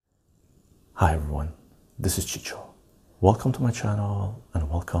Hi everyone, this is Chicho. Welcome to my channel and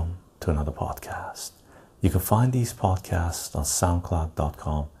welcome to another podcast. You can find these podcasts on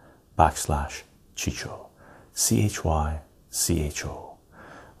soundcloud.com/Chicho, CHYCHO.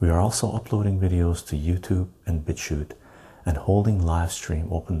 We are also uploading videos to YouTube and BitChute and holding live stream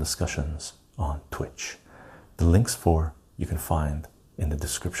open discussions on Twitch. The links for you can find in the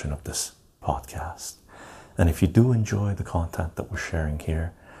description of this podcast. And if you do enjoy the content that we're sharing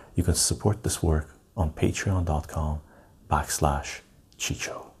here, you can support this work on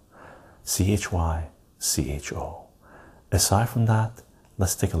patreon.com/Chicho, CHYCHO. Aside from that,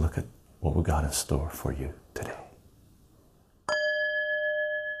 let's take a look at what we got in store for you today.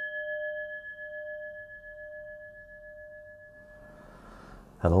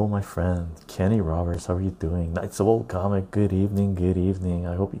 Hello, my friend Kenny Roberts. How are you doing? Knights of Old Comic. Good evening. Good evening.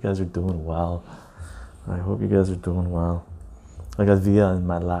 I hope you guys are doing well. I got Via in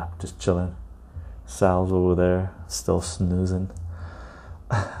my lap, just chilling. Sal's over there, still snoozing.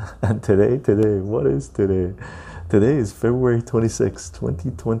 And today, what is today? Today is February 26,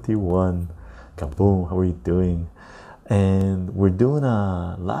 2021. Kaboom, how are you doing? And we're doing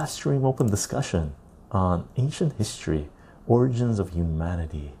a live stream open discussion on ancient history, origins of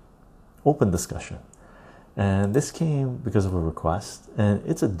humanity. Open discussion. And this came because of a request, and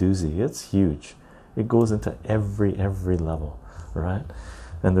it's a doozy, it's huge. It goes into every level, right?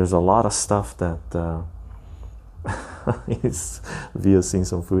 And there's a lot of stuff that he's via seeing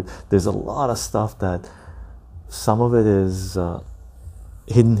some food. There's a lot of stuff that some of it is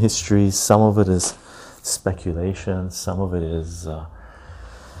hidden history, some of it is speculation, some of it is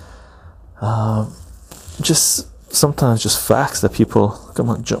just sometimes just facts that people come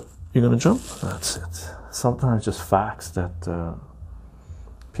on, jump. You're gonna jump? That's it. Sometimes just facts that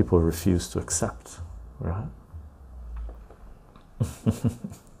people refuse to accept, right?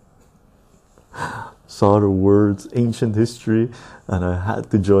 Saw the words ancient history and I had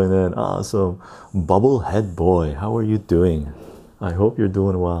to join in. Awesome. Bubblehead boy, how are you doing? I hope you're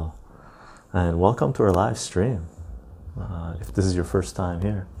doing well, and welcome to our live stream. If this is your first time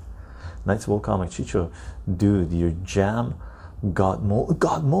here, Knights of Old Comic. Chicho, dude, your jam got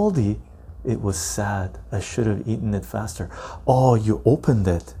moldy. It was sad. I should have eaten it faster. Oh, you opened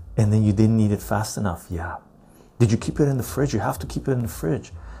it and then you didn't eat it fast enough. Yeah. Did you keep it in the fridge? You have to keep it in the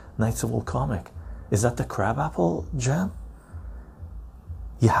fridge. Knights of Old Comic. Is that the crabapple jam?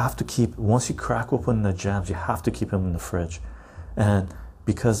 You have to keep, once you crack open the jams, you have to keep them in the fridge. And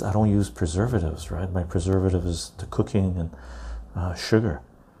because I don't use preservatives, right? My preservative is the cooking and sugar.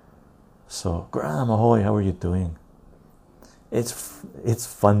 So, Graham, ahoy, how are you doing? It's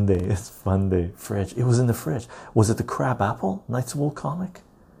fun day. It's fun day. Fridge. It was in the fridge. Was it the crab apple? Knights of Old Comic.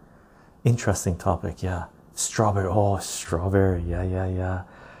 Interesting topic. Yeah. Strawberry. Oh, strawberry. Yeah.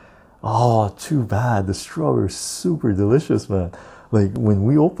 Oh, too bad. The strawberry is super delicious, man. Like when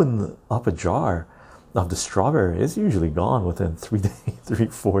we open up a jar of the strawberry, it's usually gone within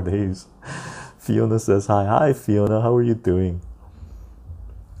 4 days. Fiona says hi. Hi, Fiona. How are you doing?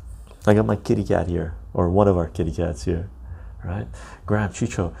 I got my kitty cat here, or one of our kitty cats here. Right, Graham,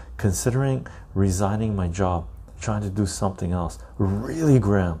 Chicho, considering resigning my job, trying to do something else. Really,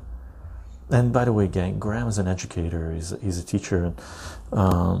 Graham? And by the way, gang, Graham is an educator. He's a teacher, and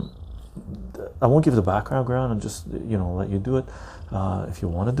I won't give the background, Graham, and just let you do it if you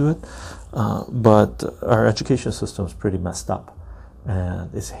want to do it. But our education system is pretty messed up,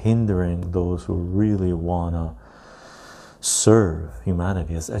 and it's hindering those who really wanna serve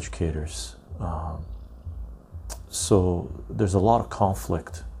humanity as educators. So there's a lot of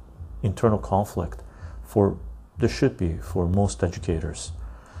conflict, internal conflict, there should be for most educators.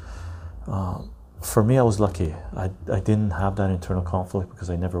 For me, I was lucky. I didn't have that internal conflict because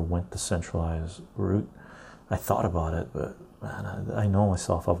I never went the centralized route. I thought about it, but man, I know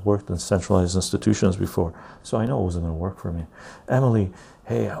myself. I've worked in centralized institutions before, so I know it wasn't going to work for me. Emily,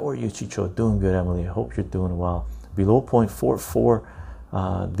 hey, how are you, Chicho? Doing good, Emily. I hope you're doing well. Below 0.44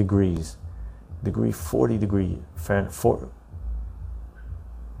 degrees. 40 degree Fahrenheit.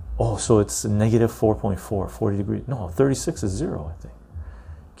 Oh, so it's negative 4.4, 40 degrees. No, 36 is 0, I think.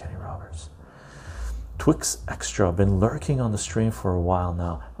 Kenny Roberts. Twix Extra, been lurking on the stream for a while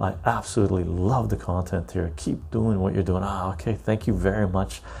now. I absolutely love the content here. Keep doing what you're doing. Okay, thank you very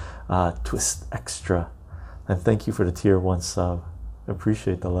much, Twist Extra, and thank you for the tier 1 sub.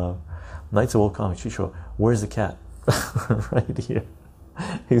 Appreciate the love. Knights of Old Comic. Chicho, where's the cat? Right here.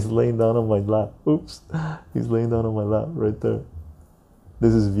 He's laying down on my lap. Oops. He's laying down on my lap right there.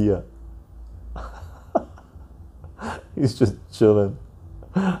 This is Via. He's just chilling.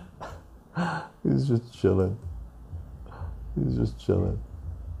 He's just chilling.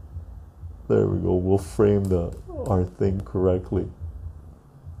 There we go. We'll frame our thing correctly.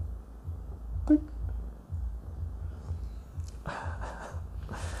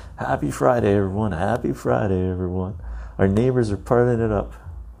 Happy Friday, everyone. Happy Friday, everyone. Our neighbors are partying it up.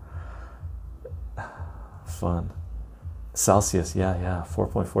 Fun. Celsius, yeah.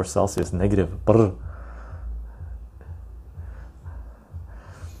 4.4 Celsius, negative. Brr.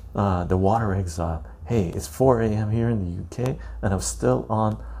 The water exile. Hey, it's 4 a.m. here in the UK, and I'm still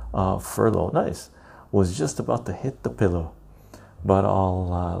on furlough. Nice. Was just about to hit the pillow, but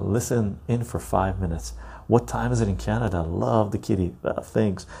I'll listen in for 5 minutes. What time is it in Canada? Love the kitty.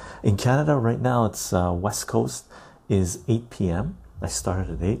 Thanks. In Canada right now, it's West Coast is 8 p.m. I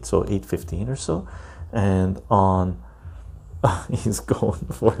started at 8, so 8:15 or so. And on, he's going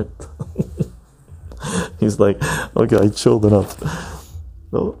for it. He's like, okay, I chilled enough.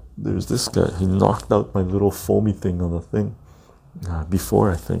 No, there's this guy. He knocked out my little foamy thing on the thing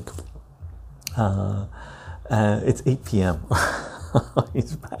before, I think. It's 8 p.m.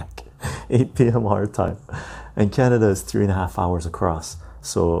 He's back. 8 p.m. our time, and Canada is 3.5 hours across,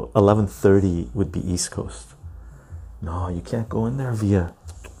 so 11:30 would be East Coast. No, you can't go in there via.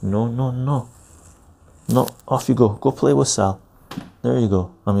 No, off you go play with Sal. There you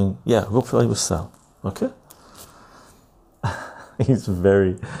go. I mean, yeah, go play with Sal. Okay. He's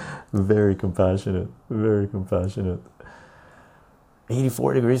very, very compassionate.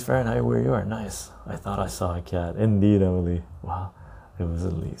 84 degrees Fahrenheit where you are. Nice. I thought I saw a cat. Indeed, Emily. Wow, it was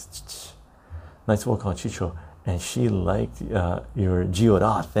at least. Nice walk on Chicho, and she liked your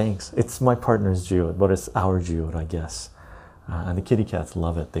geode. Thanks. It's my partner's geode, but it's our geode, I guess. And the kitty cats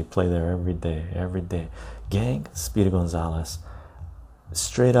love it. They play there every day. Gang, Speedy Gonzalez.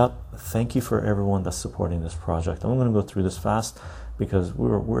 Straight up, thank you for everyone that's supporting this project. I'm going to go through this fast because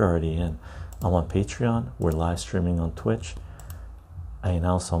we're already in. I'm on Patreon. We're live streaming on Twitch. I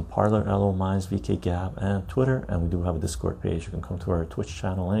announce on Parler, LO Minds, VK Gab, and Twitter, and we do have a Discord page. You can come to our Twitch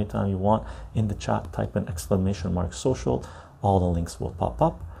channel anytime you want. In the chat, type in !social. All the links will pop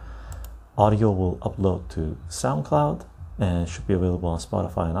up. Audio will upload to SoundCloud and should be available on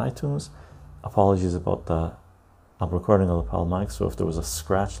Spotify and iTunes. Apologies about the I'm recording on the lapel mic, so if there was a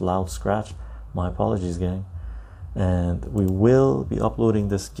loud scratch, my apologies, gang. And we will be uploading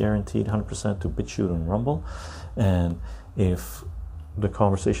this guaranteed 100% to BitChute and Rumble. And if the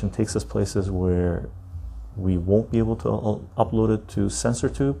conversation takes us places where we won't be able to upload it to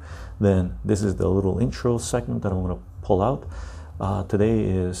CensorTube, then this is the little intro segment that I'm going to pull out. Today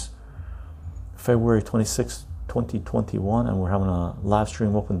is February 26, 2021, and we're having a live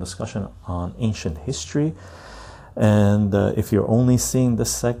stream open discussion on ancient history. And if you're only seeing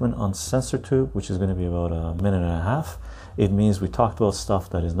this segment on CensorTube, which is going to be about a minute and a half, it means we talked about stuff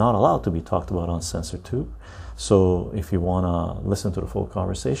that is not allowed to be talked about on CensorTube. So if you want to listen to the full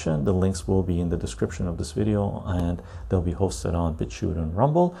conversation, the links will be in the description of this video, and they'll be hosted on BitChute and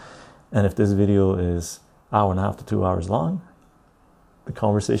Rumble. And if this video is 1.5 to 2 hours long, the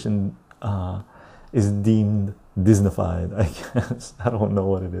conversation is deemed Disneyfied, I guess. I don't know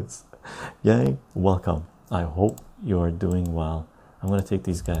what it is. Gang, welcome. I hope you are doing well. I'm going to take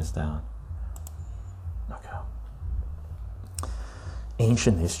these guys down. Okay.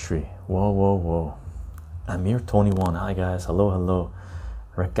 Ancient history. Whoa. Amir21. Hi guys. Hello.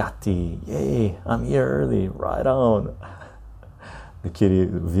 Ragati. Yay. I'm here early. Right on. The kitty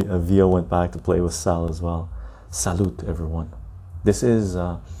Via went back to play with Sal as well. Salute everyone. This is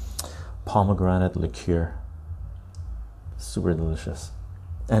pomegranate liqueur. Super delicious.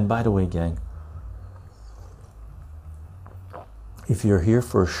 And by the way, gang, if you're here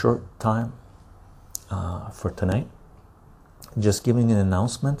for a short time for tonight, just giving an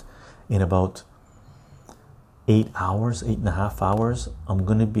announcement, in about 8.5 hours, I'm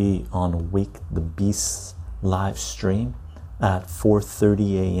going to be on Wake the Beast live stream at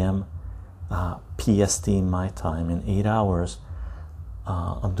 4:30 a.m. PST my time. In 8 hours,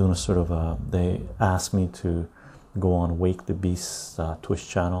 I'm doing a sort of they asked me to go on Wake the Beast Twitch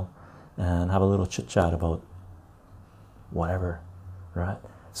channel and have a little chit chat about whatever, right?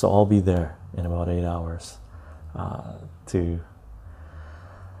 So I'll be there in about 8 hours to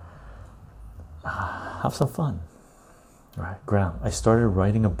have some fun, right? Graham, I started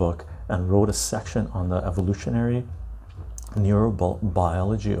writing a book and wrote a section on the evolutionary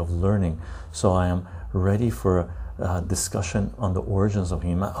neurobiology of learning, so I am ready for a discussion on the origins of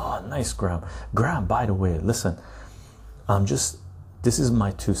human. Oh, nice, Graham. By the way, listen, this is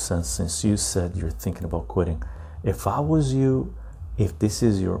my 2 cents, since you said you're thinking about quitting. If I was you, if this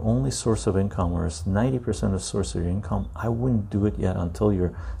is your only source of income, or it's 90% of the source of your income, I wouldn't do it yet until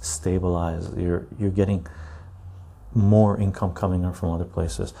you're stabilized, you're getting more income coming in from other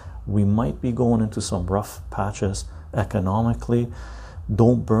places. We might be going into some rough patches economically.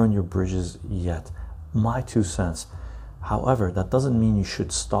 Don't burn your bridges yet. My 2 cents. However, that doesn't mean you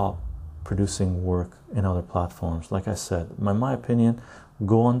should stop producing work in other platforms. Like I said, in my opinion,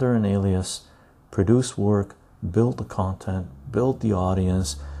 go under an alias, produce work, build the content, build the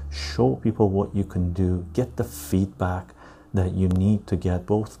audience, show people what you can do, get the feedback that you need to get,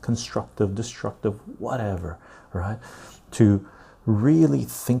 both constructive, destructive, whatever, right? To really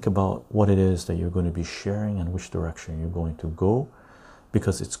think about what it is that you're going to be sharing and which direction you're going to go,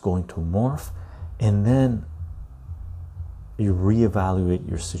 because it's going to morph. And then you reevaluate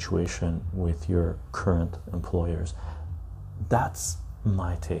your situation with your current employers. That's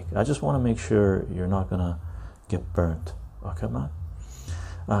my take. I just want to make sure you're not gonna get burnt. Okay, man.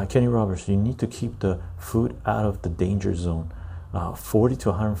 Kenny Roberts, you need to keep the food out of the danger zone. 40 to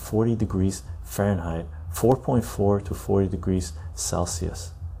 140 degrees Fahrenheit, 4.4 to 40 degrees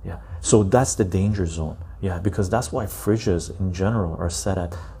Celsius. Yeah, so that's the danger zone. Yeah, because that's why fridges in general are set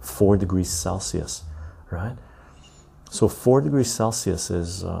at 4 degrees Celsius, right? So 4 degrees Celsius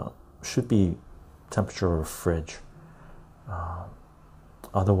is should be temperature of a fridge.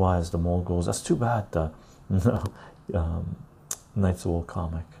 Otherwise the mold goes. That's too bad. Knights of Old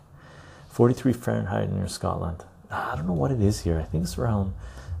Comic. 43 Fahrenheit near Scotland. I don't know what it is here. I think it's around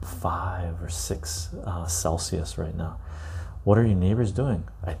 5 or 6 Celsius right now. What are your neighbors doing?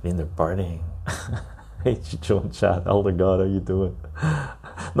 I think they're partying. Hey, Chicho in chat. Elder God, how you doing?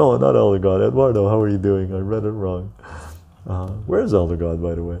 No, not Elder God. Eduardo, how are you doing? I read it wrong. Where's Elder God,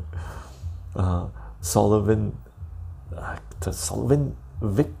 by the way? Sullivan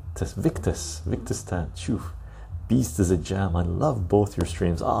Victus 10. Phew. Beast is a jam. I love both your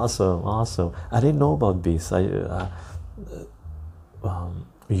streams. Awesome, awesome. I didn't know about Beast.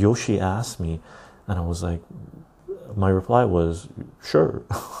 Yoshi asked me, and I was like, my reply was sure.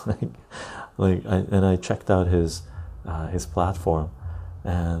 I checked out his platform,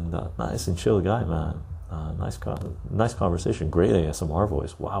 and nice and chill guy, man. Nice conversation. Great ASMR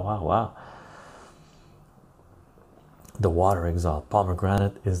voice. Wow. The water exile.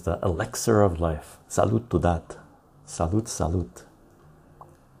 Pomegranate is the elixir of life. Salute to that. Salute.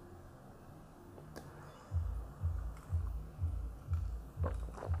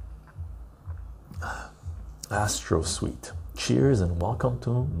 Astro Sweet. Cheers and welcome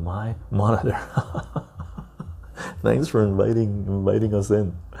to my monitor. Thanks for inviting us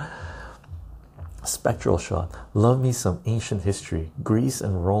in. Spectral Shot. Love me some ancient history. Greece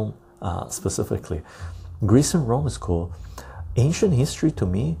and Rome specifically. Greece and Rome is cool. Ancient history to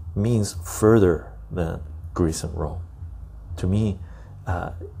me means further than Greece and Rome. To me,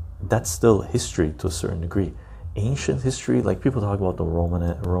 that's still history to a certain degree. Ancient history, like people talk about the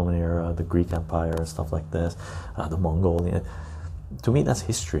Roman era, the Greek Empire, and stuff like this, the Mongolian. To me, that's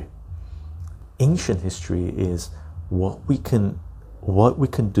history. Ancient history is what we can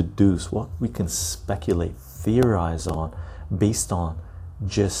deduce, what we can speculate, theorize on, based on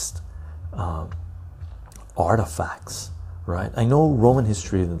just artifacts, right? I know Roman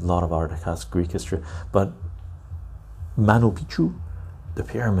history, a lot of artifacts, Greek history, but Machu Picchu, the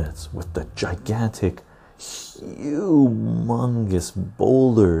pyramids with the gigantic, humongous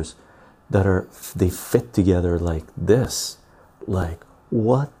boulders they fit together like this, like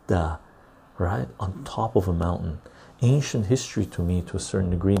what the, right, on top of a mountain. Ancient history to me, to a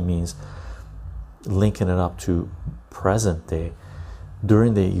certain degree, means linking it up to present day.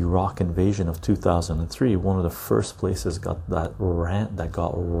 During the Iraq invasion of 2003, one of the first places that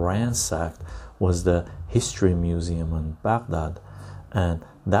got ransacked was the History Museum in Baghdad, and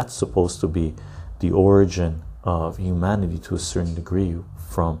that's supposed to be the origin of humanity to a certain degree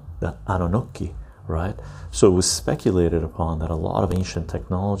from the Anunnaki, right? So it was speculated upon that a lot of ancient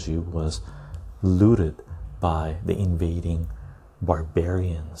technology was looted by the invading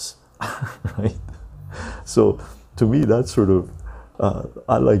barbarians, right? So to me, that's sort of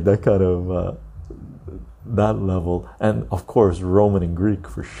I like that kind of that level, and of course Roman and Greek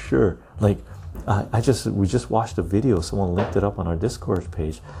for sure. Like we just watched a video, someone linked it up on our Discord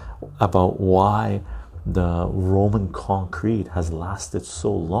page, about why the Roman concrete has lasted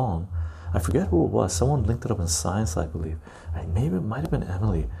so long. I forget who it was. Someone linked it up in Science, I believe. Maybe it might have been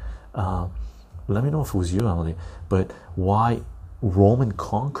Emily. Let me know if it was you, Emily. But why Roman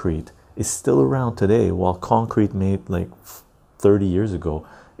concrete is still around today, while concrete made like 30 years ago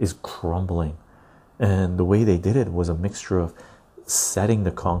is crumbling. And the way they did it was a mixture of setting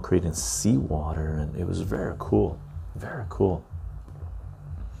the concrete in seawater, and it was very cool. Very cool.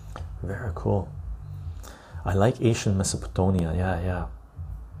 I like ancient Mesopotamia.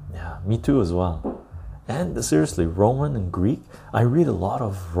 Yeah, me too as well. And seriously, Roman and Greek, I read a lot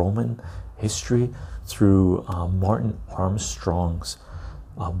of Roman history through Martin Armstrong's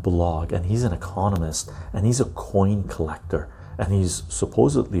blog, and he's an economist and he's a coin collector, and he's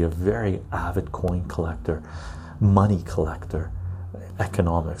supposedly a very avid coin collector, money collector,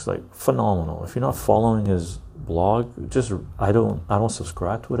 economics, like phenomenal. If you're not following his blog, just I don't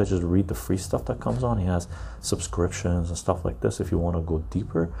subscribe to it. I just read the free stuff that comes on. He has subscriptions and stuff like this if you want to go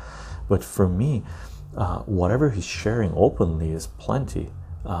deeper. But for me, whatever he's sharing openly is plenty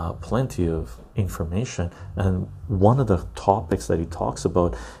of information. And one of the topics that he talks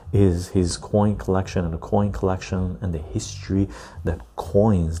about is his coin collection, and the coin collection and the history that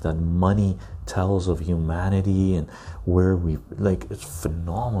coins, that money tells of humanity, and where we, like, it's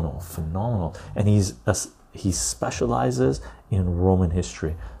phenomenal. And he specializes in Roman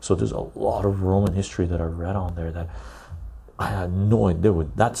history, so there's a lot of Roman history that I read on there that I had no idea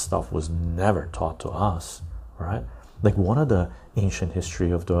what that stuff was never taught to us, right? Like, one of the ancient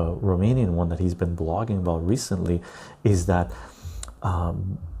history of the Romanian one that he's been blogging about recently is that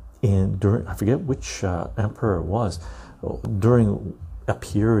during, I forget which emperor it was, during a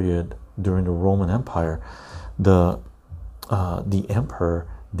period during the Roman Empire, the emperor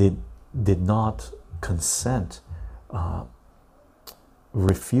did not consent,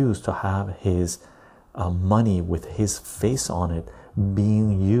 refused to have his money with his face on it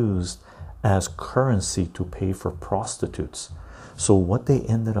being used as currency to pay for prostitutes. So what they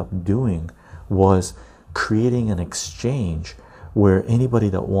ended up doing was creating an exchange where anybody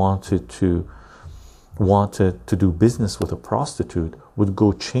that wanted to do business with a prostitute would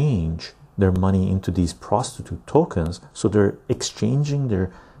go change their money into these prostitute tokens. So they're exchanging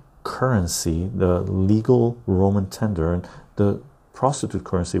their currency, the legal Roman tender, and the prostitute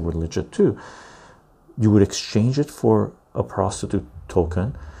currency were legit too. You would exchange it for a prostitute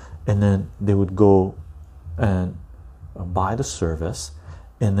token, and then they would go and buy the service,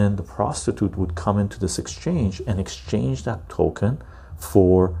 and then the prostitute would come into this exchange and exchange that token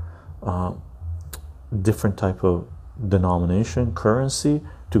for different type of denomination currency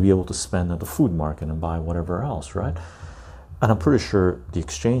to be able to spend at the food market and buy whatever else, right? And I'm pretty sure the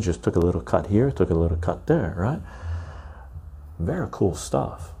exchanges took a little cut here, took a little cut there, right? Very cool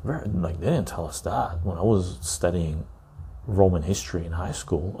stuff. Very, like, they didn't tell us that when I was studying Roman history in high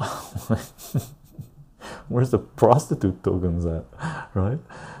school. Where's the prostitute tokens at, right?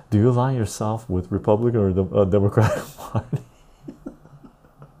 Do you align yourself with Republican or the Democratic Party?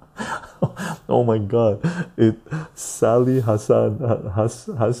 Oh my God! Sally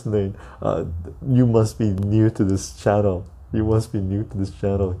Hasnain, you must be new to this channel. You must be new to this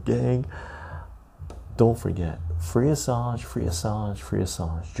channel, gang. Don't forget, free Assange, free Assange, free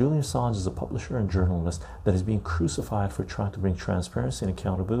Assange. Julian Assange is a publisher and journalist that is being crucified for trying to bring transparency and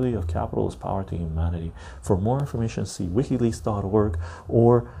accountability of capitalist power to humanity. For more information, see wikileaks.org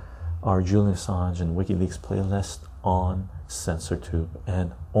or our Julian Assange and WikiLeaks playlist on CensorTube.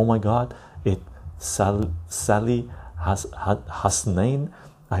 And oh my God, Sally Hasnain,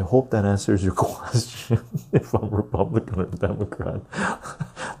 I hope that answers your question. If I'm Republican or Democrat,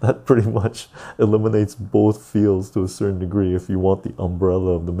 that pretty much eliminates both fields to a certain degree. If you want the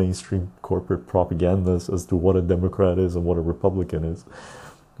umbrella of the mainstream corporate propagandas as to what a Democrat is and what a Republican is,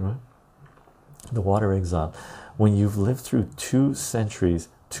 right? The water exile. When you've lived through 2 centuries,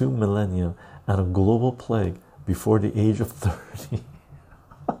 2 millennia, and a global plague before the age of 30,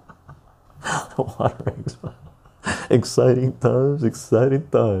 the water exile. Exciting times, and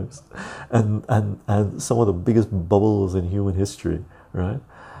some of the biggest bubbles in human history, right?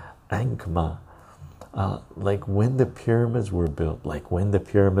 Ankma, like when the pyramids were built,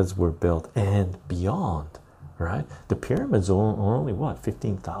 and beyond, right? The pyramids are only what,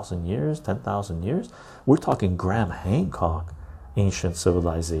 15,000 years, 10,000 years? We're talking Graham Hancock ancient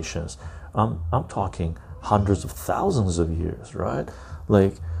civilizations. I'm talking hundreds of thousands of years, right?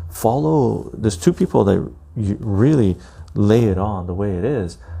 Like, there's 2 people that you really lay it on the way it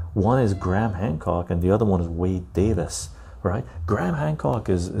is. One is Graham Hancock and the other one is Wade Davis, right? Graham Hancock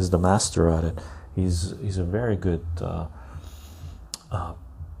is the master at it. He's a very good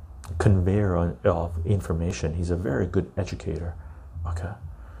conveyor of information. He's a very good educator. Okay,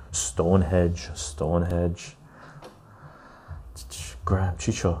 Stonehenge, Graham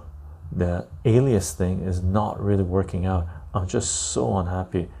Chicho. The alias thing is not really working out. I'm just so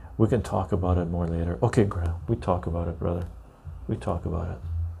unhappy. We can talk about it more later. Okay, Graham, we talk about it, brother. We talk about it.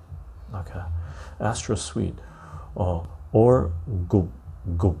 Okay. Astro Sweet. Oh, or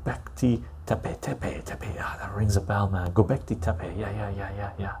Gobekti Tepe. Ah, that rings a bell, man. Gobekti Tepe.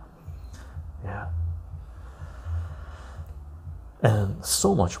 Yeah. And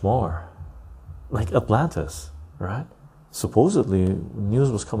so much more. like Atlantis, right? Supposedly, news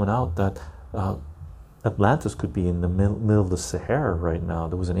was coming out that Atlantis could be in the middle of the Sahara right now.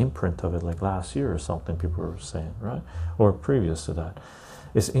 There was an imprint of it like last year or something, people were saying, right? Or previous to that.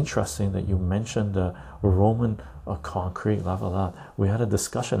 It's interesting that you mentioned Roman concrete, blah, blah, blah. We had a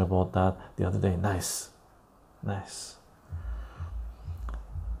discussion about that the other day. Nice.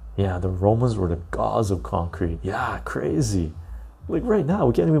 Yeah, the Romans were the gods of concrete. Yeah, crazy. Like right now,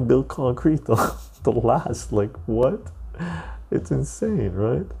 we can't even build concrete to last. Like what? It's insane,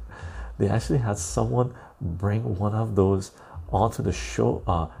 right? They actually had someone bring one of those onto the show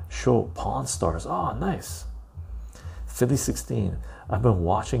Pawn Stars. Oh, nice. Philly16, I've been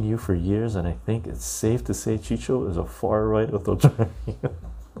watching you for years, and I think it's safe to say Chicho is a far right authoritarian.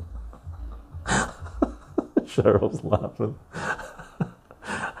 Cheryl's laughing.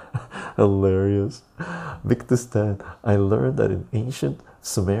 Hilarious. Victus 10, I learned that in ancient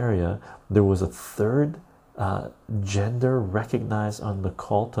Sumeria there was a third gender recognized on the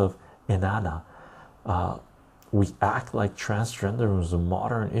cult of Inanna. We act like transgender was a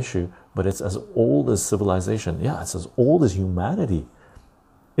modern issue, but it's as old as civilization. Yeah, it's as old as humanity.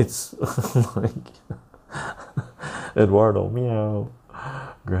 It's like Eduardo, meow.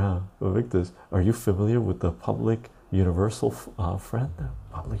 Graham, Victus, are you familiar with the public universal friend?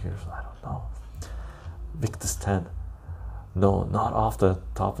 Public universal, I don't know. Victus 10, no, not off the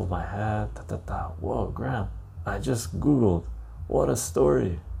top of my head. Whoa, Graham, I just googled. What a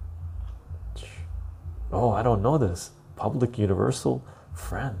story. Oh, I don't know this. Public universal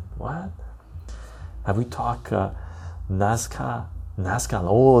friend. What? Have we talked Nazca?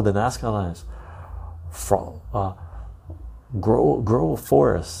 Oh, the Nazca lines. From grow a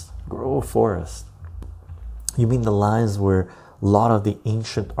forest. Grow a forest. You mean the lines where a lot of the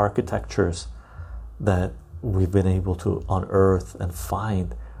ancient architectures that we've been able to unearth and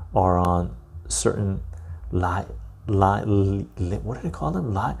find are on certain what do they call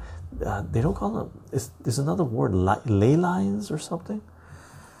them? They don't call them. There's another word, ley lines or something.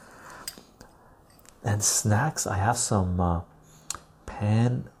 And snacks. I have some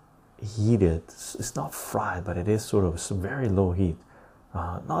pan heated. It's not fried, but it is sort of some very low heat.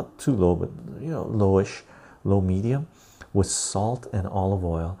 Not too low, but lowish, low medium, with salt and olive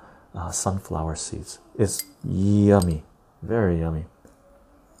oil, sunflower seeds. It's yummy, very yummy.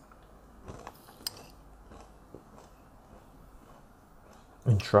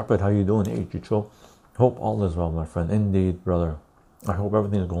 Intrepid, how you doing? Hey, Chicho. Hope all is well, my friend. Indeed, brother. I hope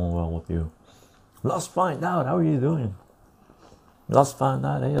everything is going well with you. Let's find out. How are you doing? Let's find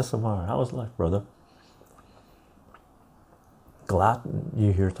out. ASMR. How's life, brother? Glad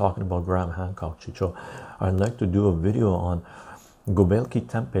you're here talking about Graham Hancock, Chicho. I'd like to do a video on Göbekli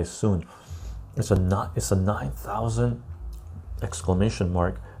Tepe soon. It's a 9,000 exclamation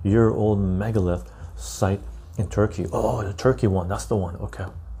mark year-old megalith site in Turkey. Oh, the Turkey one, that's the one. Okay.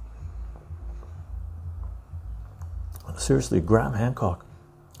 Seriously, Graham Hancock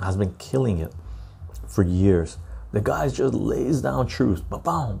has been killing it for years. The guy just lays down truth.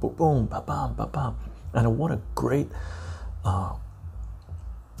 Ba-bam, ba-boom, ba-bam, ba-bam. And what a great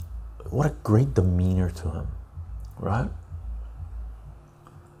demeanor to him, right?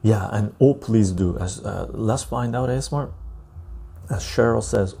 Yeah, and oh, please do. As let's find out, ASMR. As Cheryl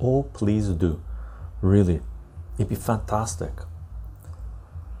says, oh, please do. Really. It'd be fantastic.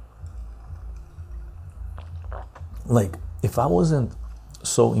 Like, if I wasn't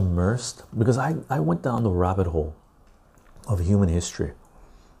so immersed, because I went down the rabbit hole of human history,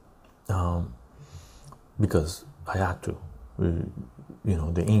 because I had to,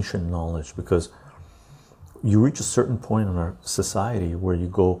 the ancient knowledge, because you reach a certain point in our society where you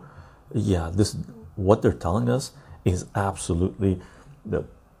go, yeah, this, what they're telling us is absolutely the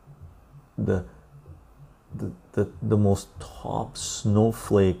most top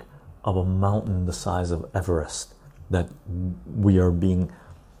snowflake of a mountain the size of Everest, that we are being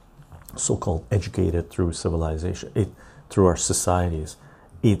so-called educated through civilization, through our societies.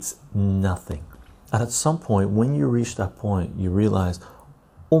 It's nothing. And at some point, when you reach that point, you realize,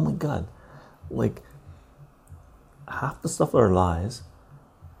 oh my God, like half the stuff are lies.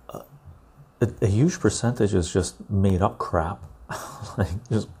 A huge percentage is just made up crap, like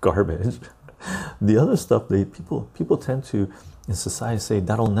just garbage. The other stuff, people tend to in society say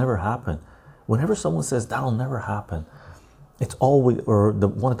that'll never happen. Whenever someone says that'll never happen, it's always, or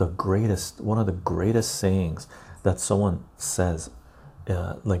one of the greatest sayings that someone says,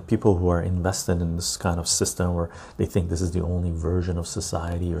 like people who are invested in this kind of system, where they think this is the only version of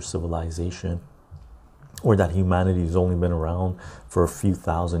society or civilization, or that humanity has only been around for a few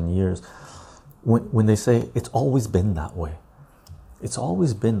thousand years. When they say it's always been that way, it's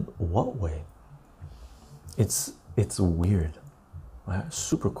always been what way? It's weird, right?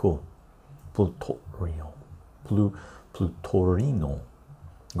 Super cool. Plutorino, Plutorino.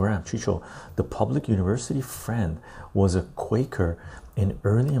 Graham Chicho, the public university friend, was a Quaker in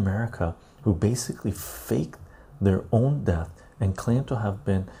early America who basically faked their own death and claimed to have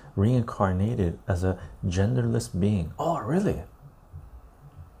been reincarnated as a genderless being. Oh, really?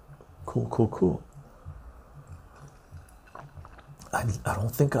 Cool, cool, cool. I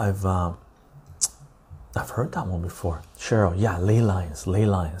don't think I've heard that one before. Cheryl, yeah, ley lines,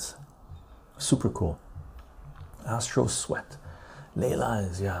 super cool. Astro Sweat, ley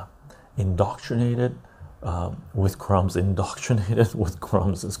lines, yeah. Indoctrinated with crumbs. Indoctrinated with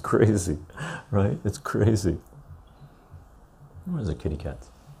crumbs is crazy, right? It's crazy. Where's the kitty cat?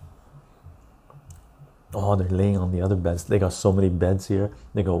 Oh, they're laying on the other beds. They got so many beds here.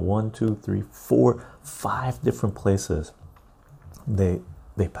 They go 1, 2, 3, 4, 5 different places. They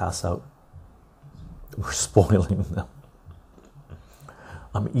pass out. We're spoiling them.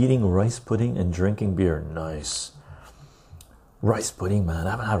 I'm eating rice pudding and drinking beer. Nice. Rice pudding, man.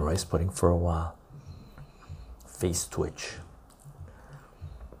 I haven't had rice pudding for a while. Face twitch.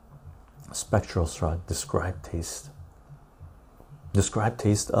 Spectral Stride. Describe taste. Describe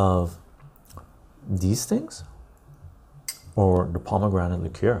taste of these things or the pomegranate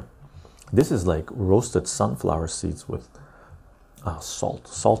liqueur. This is like roasted sunflower seeds with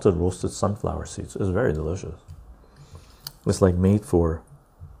salted roasted sunflower seeds. It's very delicious. It's like made for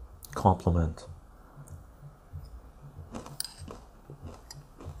compliment.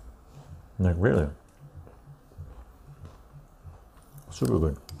 Like really super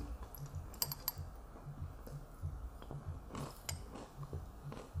good.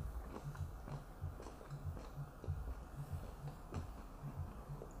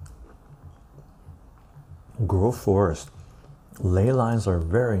 Grow forest. Ley lines are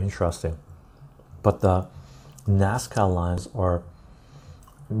very interesting, but the Nazca lines are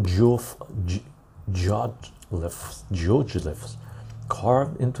geoglyphs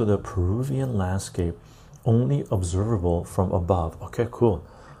carved into the Peruvian landscape, only observable from above. Okay, cool.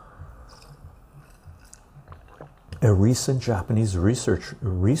 A recent Japanese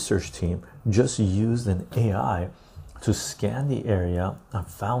research team just used an AI to scan the area and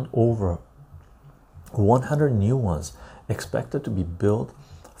found over 100 new ones expected to be built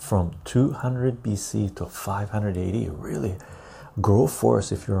from 200 BC to 580. Really? Grow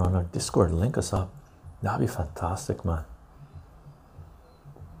forest. If you're on our Discord, link us up. That'd be fantastic, man.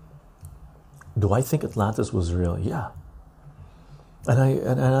 Do I think Atlantis was real? Yeah.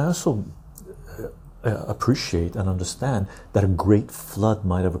 And I also appreciate and understand that a great flood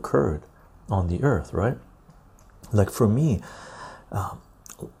might have occurred on the earth, right? Like for me,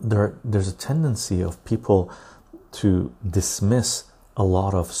 there's a tendency of people to dismiss a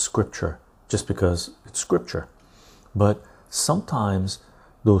lot of scripture just because it's scripture, but sometimes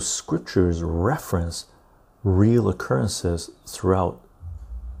those scriptures reference real occurrences throughout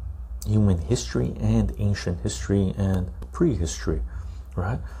human history and ancient history and prehistory,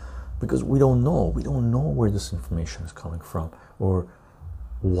 right? Because we don't know where this information is coming from or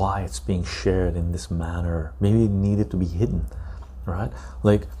why it's being shared in this manner. Maybe it needed to be hidden, right?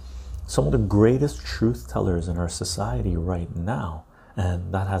 Like some of the greatest truth tellers in our society right now,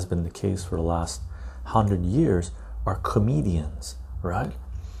 and that has been the case for the last 100 years, are comedians, right?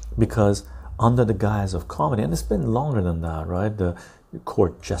 Because under the guise of comedy, and it's been longer than that, right? The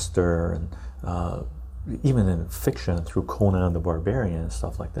court jester and even in fiction through Conan the Barbarian and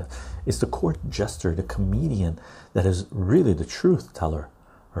stuff like that, it's the court jester, the comedian, that is really the truth teller,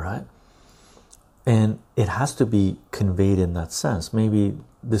 right? And it has to be conveyed in that sense. Maybe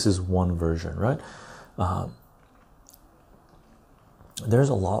this is one version, right? There's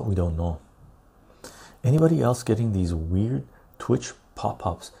a lot we don't know. Anybody else getting these weird Twitch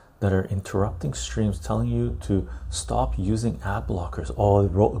pop-ups that are interrupting streams, telling you to stop using ad blockers? Oh,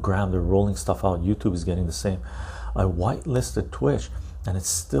 Graham, they're rolling stuff out. YouTube is getting the same. I whitelisted Twitch and it's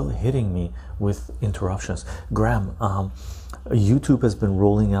still hitting me with interruptions. Graham, YouTube has been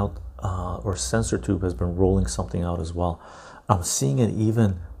rolling out, or CensorTube has been rolling something out as well. I'm seeing it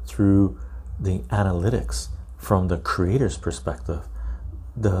even through the analytics from the creator's perspective.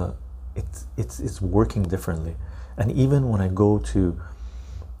 It's working differently, and even when I go to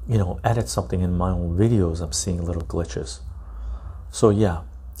edit something in my own videos, I'm seeing little glitches. So yeah,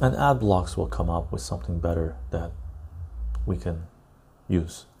 and ad blocks will come up with something better that we can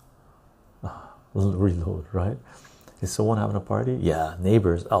use. Reload, right? Is someone having a party? Yeah,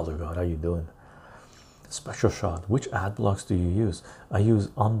 neighbors. Oh dear God, how you doing? Special shot. Which ad blocks do you use? I use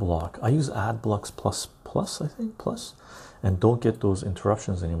unblock. I use ad blocks plus, I think, plus, and don't get those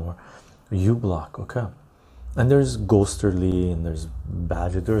interruptions anymore. uBlock, okay. And there's Ghosterly and there's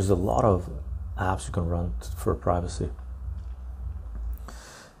Badger. There's a lot of apps you can run for privacy.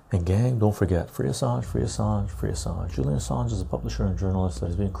 And gang, don't forget, free Assange, free Assange, free Assange. Julian Assange is a publisher and journalist that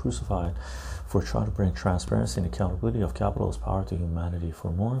is being crucified for trying to bring transparency and accountability of capitalist power to humanity.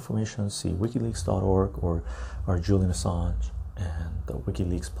 For more information, see wikileaks.org or Julian Assange and the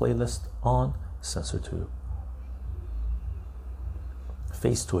WikiLeaks playlist on CensorTube.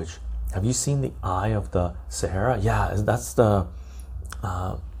 Face Twitch. Have you seen the Eye of the Sahara? Yeah, that's the.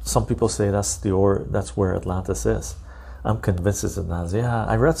 Some people say that's where Atlantis is. I'm convinced it's Atlantis. Yeah,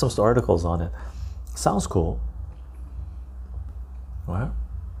 I read some articles on it. Sounds cool. What?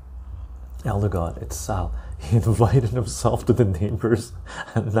 Elder God, it's Sal. He invited himself to the neighbors,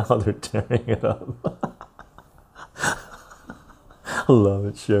 and now they're tearing it up. I love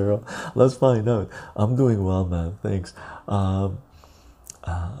it, Cheryl. Let's find out. I'm doing well, man. Thanks.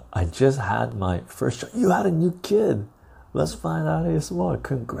 I just had my first child. You had a new kid. Let's find out ASMR.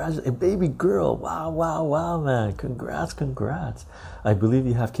 Congrats, a baby girl. Wow, wow, wow, man. Congrats, congrats. I believe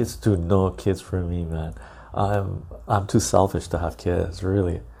you have kids too. No kids for me, man. I'm too selfish to have kids,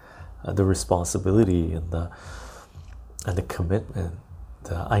 really. The responsibility and the commitment.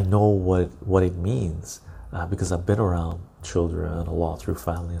 I know what it means because I've been around children a lot through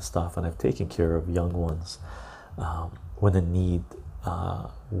family and stuff, and I've taken care of young ones when the need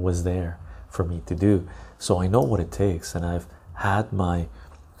was there for me to do. So I know what it takes, and I've had my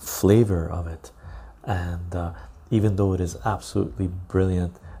flavor of it. And even though it is absolutely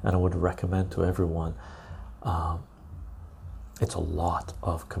brilliant and I would recommend to everyone, it's a lot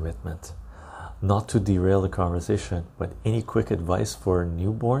of commitment. Not to derail the conversation, but any quick advice for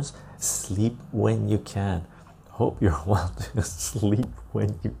newborns: sleep when you can. Hope you're well. Sleep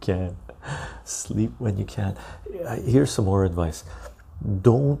when you can. Sleep when you can. Here's some more advice.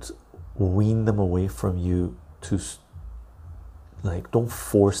 Don't wean them away from you to, like, don't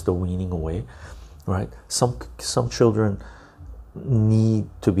force the weaning away, right? Some children need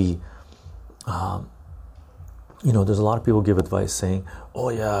to be there's a lot of people give advice saying, oh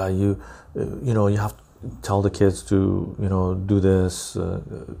yeah, you have to tell the kids to do this,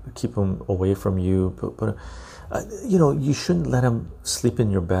 keep them away from you, but you shouldn't let them sleep in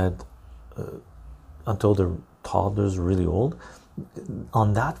your bed until they're toddlers, really old.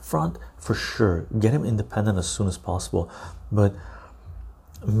 On that front, for sure, get him independent as soon as possible, but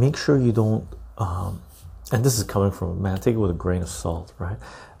make sure you don't and this is coming from, man, take it with a grain of salt, right?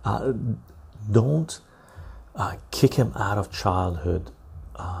 Don't kick him out of childhood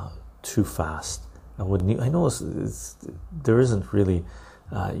too fast. I know there isn't really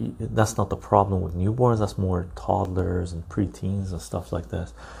that's not the problem with newborns. That's more toddlers and preteens and stuff like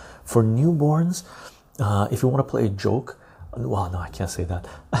this. For newborns, if you want to play a joke, well, no, I can't say that.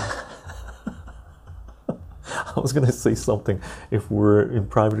 I was gonna say something if we're in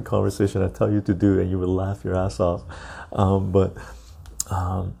private conversation. I tell you to do, and you would laugh your ass off. But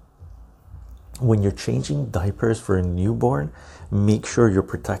when you're changing diapers for a newborn, make sure you're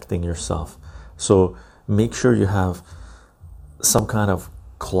protecting yourself. So make sure you have some kind of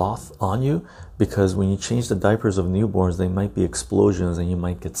cloth on you, because when you change the diapers of newborns, they might be explosions and you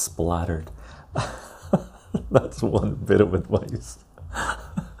might get splattered. That's one bit of advice.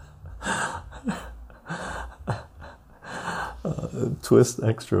 Twist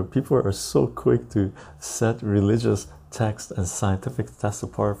extra. People are so quick to set religious text and scientific text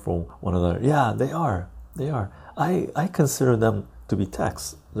apart from one another. Yeah, they are. I consider them to be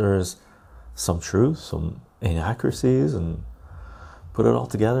texts. There's some truth, some inaccuracies, and put it all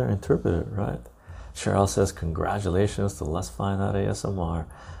together, interpret it, right? Cheryl says, congratulations to Let's Find Out ASMR.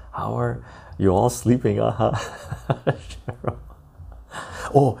 How are you all sleeping? Cheryl.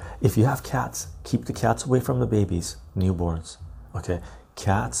 Oh, if you have cats, keep the cats away from the babies, newborns. Okay,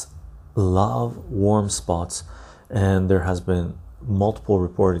 cats love warm spots, and there has been multiple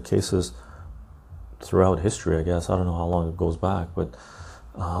reported cases throughout history, I guess. I don't know how long it goes back, but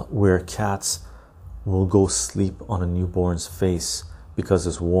where cats will go sleep on a newborn's face because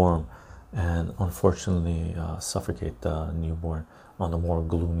it's warm, and unfortunately suffocate the newborn on the more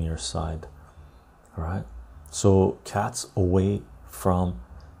gloomier side. All right, so cats away from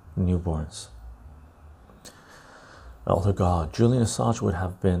newborns. Elder God, Julian Assange would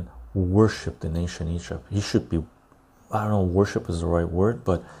have been worshipped in ancient Egypt. He should be, I don't know, worship is the right word,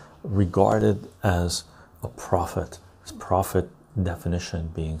 but regarded as a prophet. His prophet definition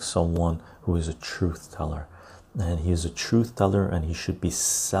being someone who is a truth teller, and he is a truth teller, and he should be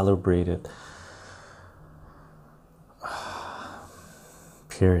celebrated.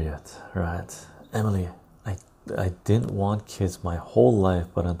 Period. Right, Emily. I didn't want kids my whole life,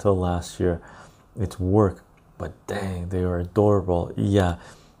 but until last year, it's work but dang, they are adorable. Yeah,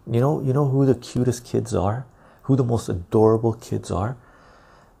 you know who the cutest kids are, who the most adorable kids are.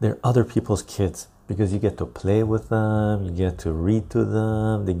 They're other people's kids because you get to play with them, you get to read to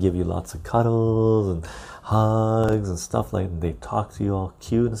them, they give you lots of cuddles and hugs and stuff like that. They talk to you all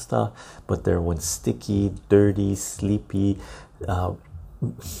cute and stuff, but they're when sticky, dirty, sleepy, uh,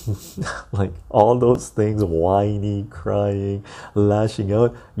 like all those things, whiny, crying, lashing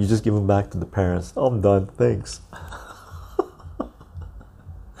out, you just give them back to the parents. Oh, I'm done, thanks.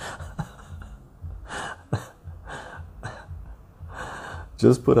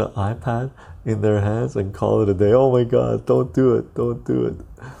 Just put an iPad in their hands and call it a day. Oh my god, don't do it, don't do it.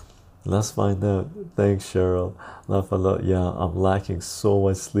 Let's find out. Thanks, Cheryl. Laugh a lot. Yeah, I'm lacking so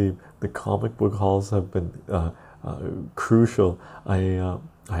much sleep. The comic book hauls have been crucial. I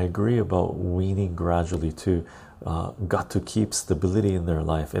agree about weaning gradually too. Got to keep stability in their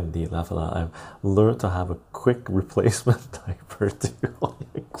life. Indeed, laugh a lot. I've learned to have a quick replacement diaper too.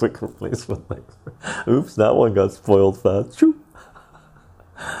 Quick replacement diaper. Oops, that one got spoiled fast. Choo.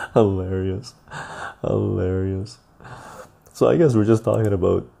 Hilarious, hilarious. So I guess we're just talking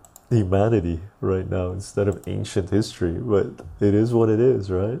about humanity right now instead of ancient history, but it is what it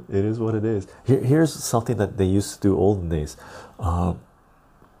is, right? It is what it is. Here's something that they used to do olden days.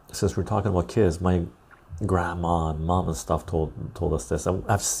 Since we're talking about kids, my grandma and mom and stuff told us this.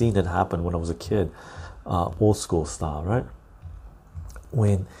 I've seen it happen when I was a kid, old school style, right?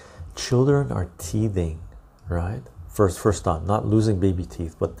 When children are teething, right? First time, not losing baby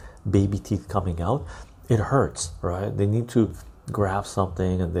teeth, but baby teeth coming out, it hurts, right? They need to grab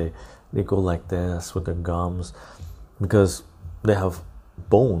something and they go like this with their gums because they have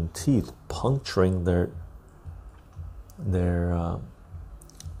bone teeth puncturing their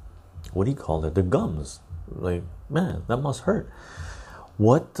what do you call it? Their gums. Like, man, that must hurt.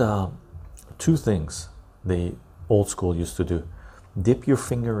 What two things the old school used to do: dip your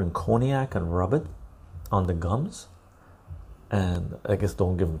finger in cognac and rub it on the gums, and I guess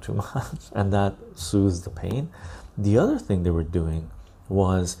don't give them too much, and that soothes the pain. The other thing they were doing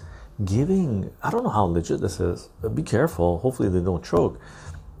was giving, I don't know how legit this is, but be careful, hopefully they don't choke.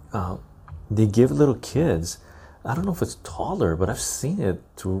 They give little kids, I don't know if it's taller, but I've seen it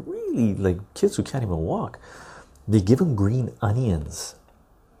to really like kids who can't even walk. They give them green onions,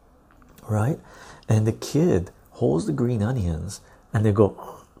 right? And the kid holds the green onions and they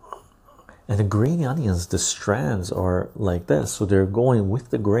go, and the green onions, the strands are like this, so they're going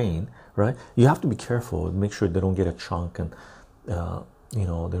with the grain, right? You have to be careful, make sure they don't get a chunk and they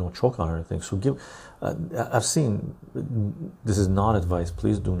don't choke on anything. So I've seen, this is not advice,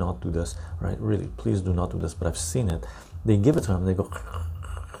 please do not do this, right? Really, please do not do this, but I've seen it. They give it to them, they go,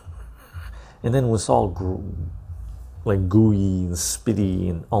 and then when it's all like gooey and spitty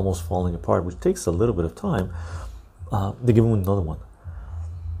and almost falling apart, which takes a little bit of time, they give them another one.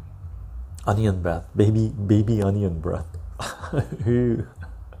 Onion breath, baby onion breath.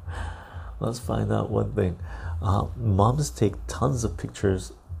 Let's find out one thing. Moms take tons of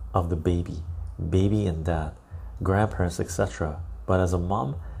pictures of the baby and dad, grandparents, etc. But as a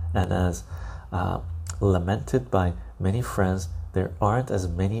mom and as lamented by many friends, there aren't as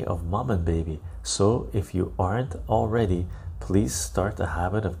many of mom and baby. So if you aren't already, please start the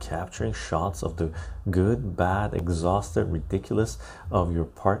habit of capturing shots of the good, bad, exhausted, ridiculous of your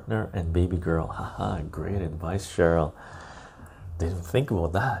partner and baby girl. Haha, great advice, Cheryl. Didn't think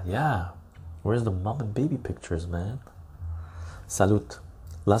about that. Yeah, where's the mom and baby pictures, man? Salute.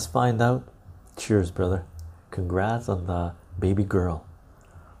 Let's find out. Cheers, brother. Congrats on the baby girl.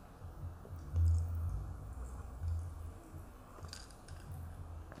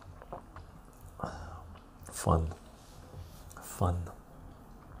 Fun.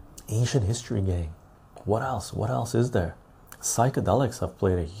 Ancient history, gang. What else is there? Psychedelics have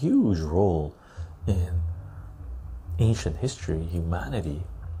played a huge role in ancient history, humanity,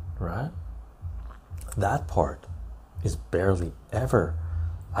 right? That part is barely ever,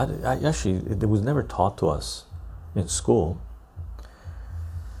 I actually, it was never taught to us in school.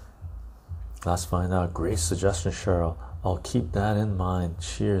 Let's find out. Great suggestion, Cheryl. I'll keep that in mind.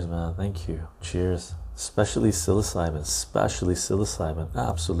 Cheers, man. Thank you. Cheers. Especially psilocybin,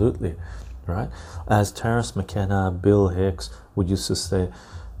 absolutely, right? As Terence McKenna, Bill Hicks would used to say,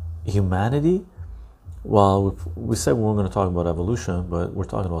 humanity, well, we said we weren't going to talk about evolution, but we're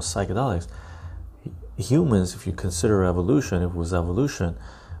talking about psychedelics. Humans, if you consider evolution, if it was evolution,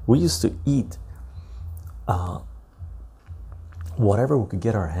 we used to eat whatever we could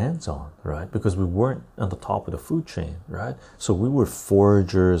get our hands on, right? Because we weren't on the top of the food chain, right? So we were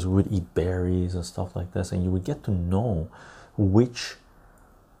foragers, we would eat berries and stuff like this, and you would get to know which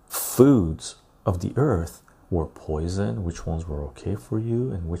foods of the earth were poison, which ones were okay for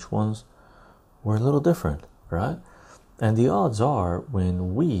you, and which ones were a little different, right? And the odds are,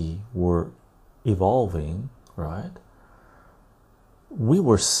 when we were evolving, right, we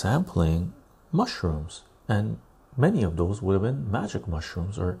were sampling mushrooms, and many of those would have been magic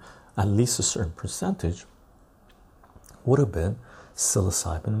mushrooms, or at least a certain percentage would have been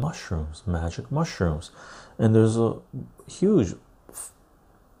psilocybin mushrooms, magic mushrooms. And there's a huge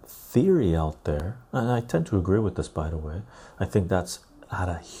theory out there, and I tend to agree with this, by the way. I think that's had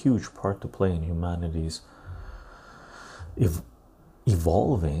a huge part to play in humanity's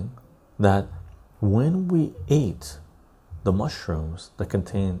evolving, that when we ate the mushrooms that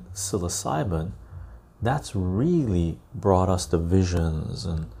contain psilocybin, that's really brought us the visions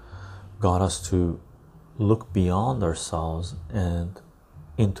and got us to look beyond ourselves and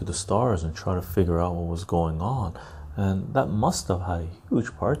into the stars and try to figure out what was going on. And that must have had a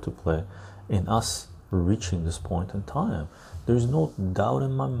huge part to play in us reaching this point in time. There's no doubt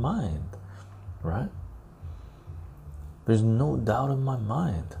in my mind, right? There's no doubt in my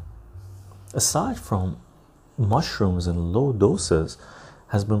mind. Aside from mushrooms in low doses,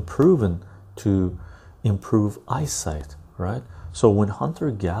 has been proven to improve eyesight, right? So when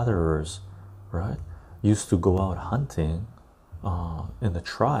hunter-gatherers, right, used to go out hunting in the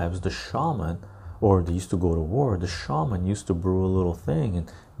tribes, the shaman, or they used to go to war, the shaman used to brew a little thing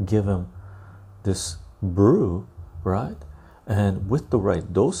and give him this brew, right? And with the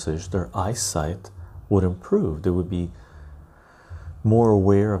right dosage, their eyesight would improve. They would be more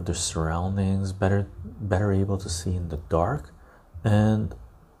aware of their surroundings, better able to see in the dark, and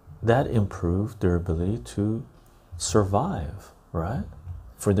that improved their ability to survive, right?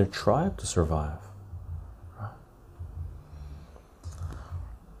 For their tribe to survive.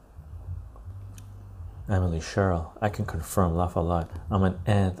 Emily, Cheryl, I can confirm, laugh a lot. I'm an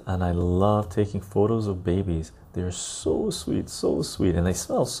aunt and I love taking photos of babies. They're so sweet, and they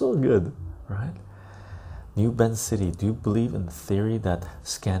smell so good, right? New Ben City, do you believe in the theory that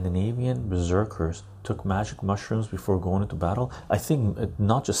Scandinavian berserkers took magic mushrooms before going into battle? I think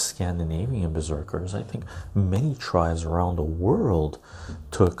not just Scandinavian berserkers, I think many tribes around the world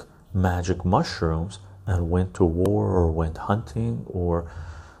took magic mushrooms and went to war, or went hunting, or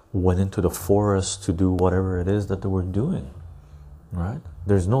went into the forest to do whatever it is that they were doing, right?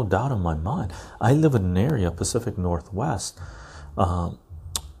 There's no doubt in my mind. I live in an area, Pacific Northwest,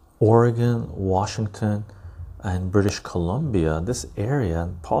 Oregon, Washington, and British Columbia. This area,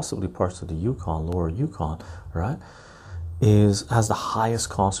 and possibly parts of the Yukon, lower Yukon, right, has the highest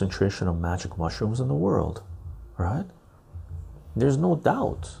concentration of magic mushrooms in the world, right? There's no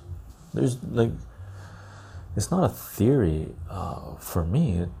doubt. There's like, it's not a theory for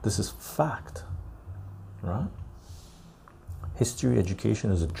me. This is fact, right? History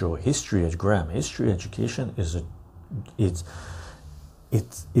education is a joy. History education is a,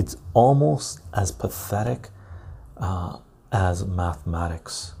 it's almost as pathetic as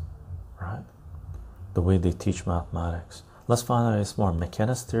mathematics, right? The way they teach mathematics. Let's find out it's more.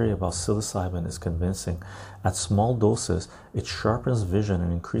 McKenna's theory about psilocybin is convincing. At small doses, it sharpens vision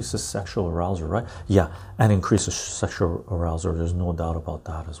and increases sexual arousal, right? Yeah, and increases sexual arousal. There's no doubt about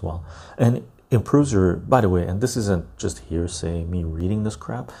that as well. And improves your, by the way, and this isn't just hearsay, me reading this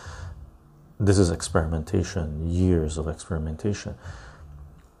crap. This is experimentation, years of experimentation.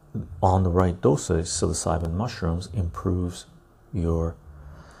 On the right dosage, psilocybin mushrooms improves your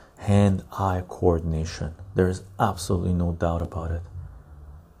hand-eye coordination. There is absolutely no doubt about it.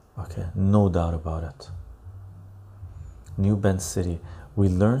 Okay, no doubt about it. New Ben City, we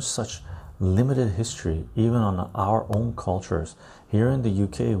learn such limited history even on our own cultures. Here in the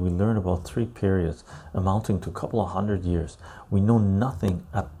UK, we learn about 3 periods amounting to a couple of 100 years. We know nothing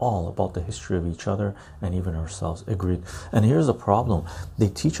at all about the history of each other and even ourselves. Agreed. And here's the problem. They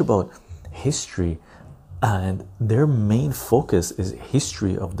teach about history, and their main focus is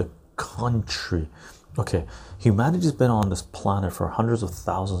history of the country. Okay, humanity's been on this planet for hundreds of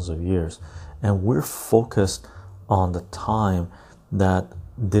thousands of years, and we're focused on the time that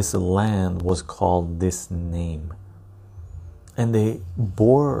this land was called this name, and they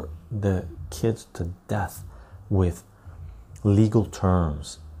bore the kids to death with legal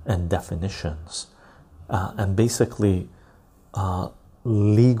terms and definitions, and basically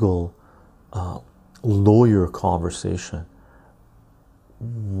legal lawyer conversation.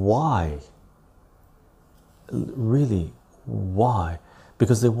 Why? Really, why?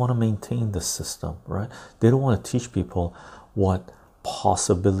 Because they want to maintain the system, right? They don't want to teach people what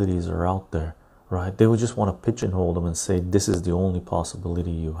possibilities are out there, right? They would just want to pigeonhole them and say this is the only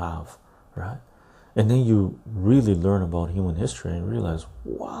possibility you have, right? And then you really learn about human history and realize,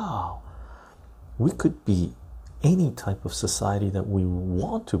 wow, we could be any type of society that we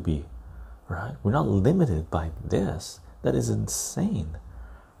want to be, right? We're not limited by this. That is insane,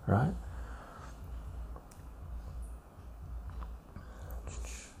 right?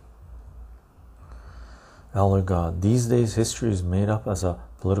 Elder God, these days history is made up as a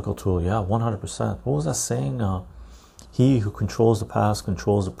political tool. Yeah, 100%. What was that saying? He who controls the past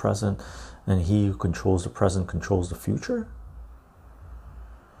controls the present, and he who controls the present controls the future.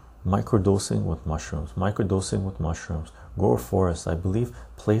 Microdosing with mushrooms. Microdosing with mushrooms. Grow a forest. I believe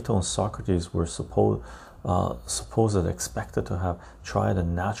Plato and Socrates were supposed expected to have tried a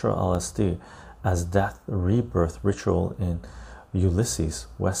natural LSD as death rebirth ritual in Ulysses,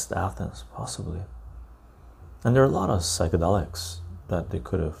 West Athens, possibly. And there are a lot of psychedelics that they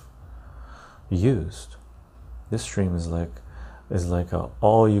could have used. This stream is like a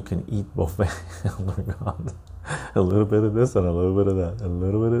all you can eat buffet. Oh my God. A little bit of this and a little bit of that, a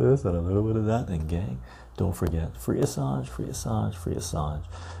little bit of this and a little bit of that. And gang, don't forget, free Assange, free Assange, free Assange.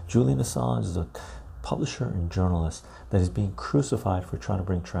 Julian Assange is a publisher and journalist that is being crucified for trying to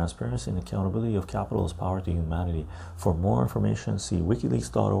bring transparency and accountability of capitalist power to humanity. For more information, see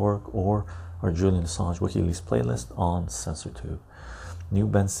wikileaks.org or our Julian Assange WikiLeaks playlist on CensorTube. New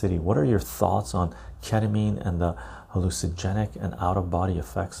Ben City, what are your thoughts on ketamine and the hallucinogenic and out-of-body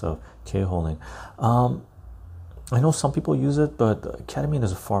effects of K-holing? I know some people use it, but ketamine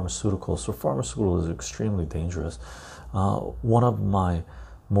is a pharmaceutical, so pharmaceutical is extremely dangerous. One of my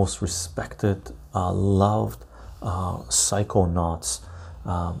most respected, loved psychonauts,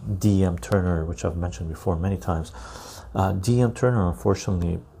 D.M. Turner, which I've mentioned before many times. D.M. Turner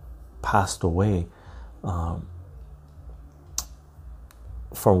unfortunately passed away,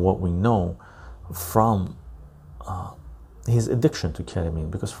 from what we know, from his addiction to ketamine,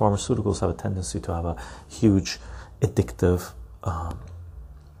 because pharmaceuticals have a tendency to have a huge addictive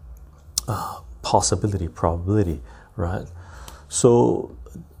probability, right? So,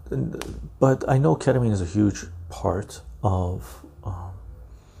 but I know ketamine is a huge part of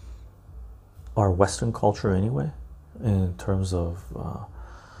our Western culture anyway, in terms of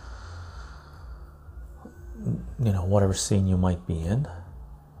whatever scene you might be in.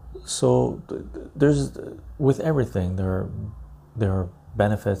 So there's, with everything, there are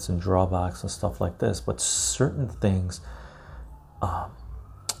benefits and drawbacks and stuff like this, but certain things are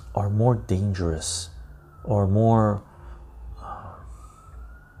more dangerous or more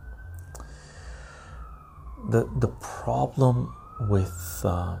the problem with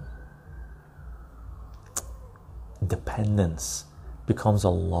dependence becomes a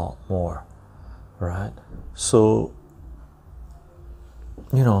lot more, right? So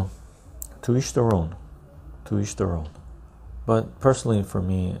to each their own, but personally for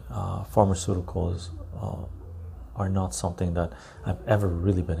me, pharmaceuticals are not something that I've ever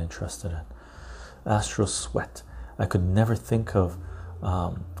really been interested in. Astro Sweat, I could never think of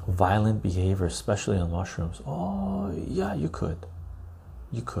violent behavior, especially on mushrooms. Oh yeah, you could,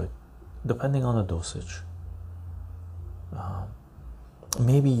 depending on the dosage.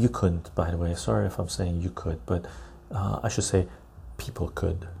 Maybe you couldn't, by the way, sorry if I'm saying you could, but I should say people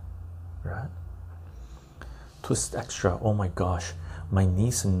could, right? Twist Extra, oh my gosh, my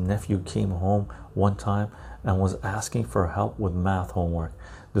niece and nephew came home one time and was asking for help with math homework.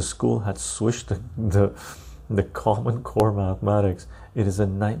 The school had switched the Common Core mathematics. It is a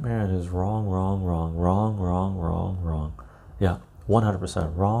nightmare. It is wrong. Yeah,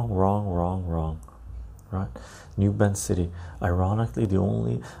 100% wrong, right? New Bend City, ironically the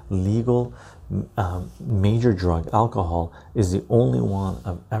only legal major drug, alcohol, is the only one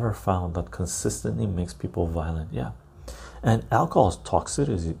I've ever found that consistently makes people violent. Yeah, and alcohol's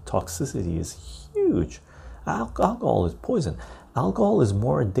toxicity is huge. Alcohol is poison. Alcohol is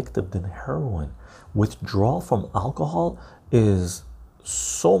more addictive than heroin. Withdrawal from alcohol is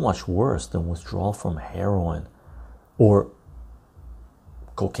so much worse than withdrawal from heroin or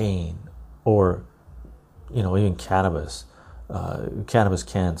cocaine or even cannabis. Cannabis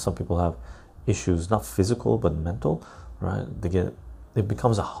can, some people have issues, not physical but mental, right? It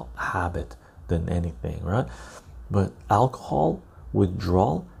becomes a habit than anything, right? But alcohol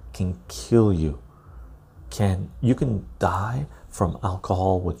withdrawal can kill you. You can die from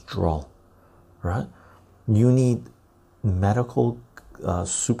alcohol withdrawal, right? You need medical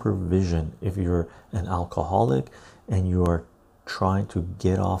supervision if you're an alcoholic and you are trying to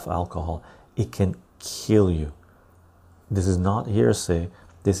get off alcohol. It can kill you. This is not hearsay,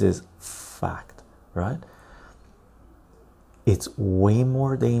 this is fact, right? It's way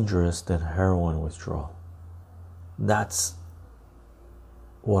more dangerous than heroin withdrawal. That's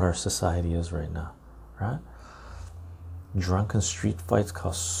what our society is right now, right? Drunken street fights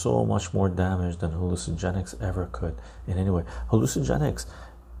cause so much more damage than hallucinogenics ever could in any way. Hallucinogenics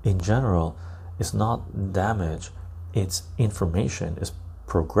in general is not damage, it's information, it's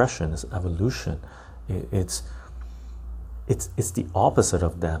progression, it's evolution. It's the opposite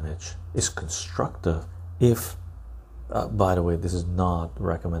of damage. It's constructive. If by the way, this is not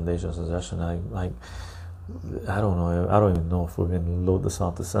recommendation suggestion. I don't know. I don't even know if we're going to load this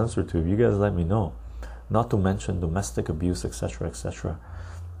onto CensorTube. You guys let me know. Not to mention domestic abuse, etc., etc.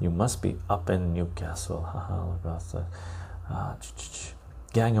 You must be up in Newcastle. Haha, about that.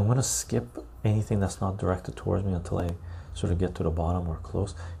 Gang, I'm going to skip anything that's not directed towards me until I sort of get to the bottom or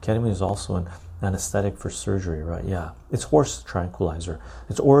close. Ketamine is also an anesthetic for surgery, right? Yeah, it's horse tranquilizer.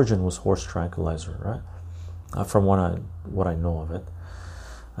 Its origin was horse tranquilizer, right? From what I know of it.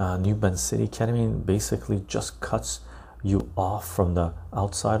 New Ben City, ketamine basically just cuts you off from the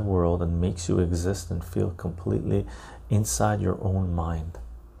outside world and makes you exist and feel completely inside your own mind.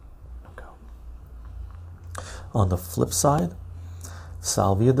 Okay. On the flip side,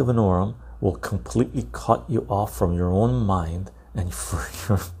 Salvia divinorum will completely cut you off from your own mind and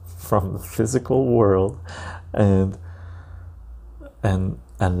from the physical world, and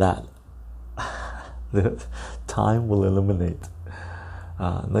that the time will eliminate.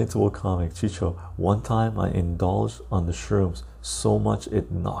 Night's Will comic, Chicho. One time I indulged on the shrooms so much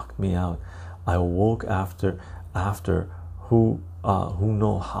it knocked me out. I awoke after who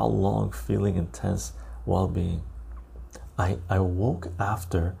know how long, feeling intense well-being. I woke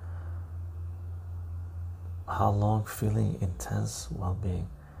after how long, feeling intense well-being.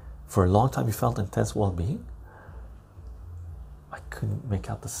 For a long time you felt intense well-being? I couldn't make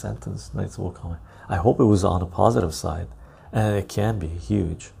out the sentence. Night's Will comic. I hope it was on the positive side. And it can be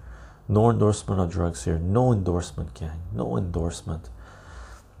huge. No endorsement of drugs here. No endorsement, gang. No endorsement.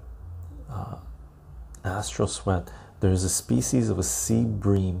 Astral sweat. There's a species of a sea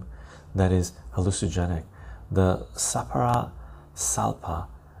bream that is hallucinogenic. The Sapara salpa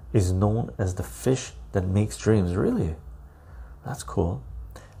is known as the fish that makes dreams. Really? That's cool.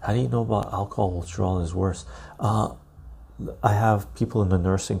 How do you know about alcohol withdrawal is worse? I have people in the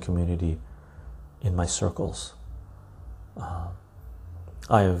nursing community in my circles.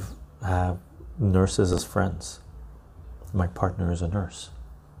 I have nurses as friends. My partner is a nurse.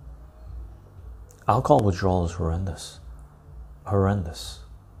 Alcohol withdrawal is horrendous.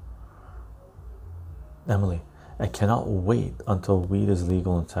 Emily, I cannot wait until weed is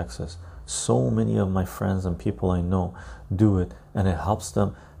legal in Texas. So many of my friends and people I know do it, and it helps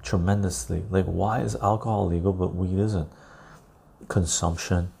them tremendously. Like, why is alcohol legal but weed isn't?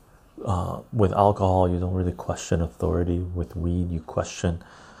 Consumption. With alcohol you don't really question authority. With weed you question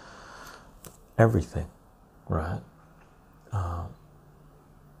everything, right?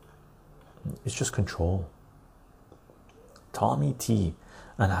 It's just control. Tommy T.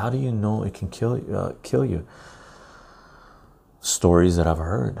 And how do you know it can kill you? Stories that I've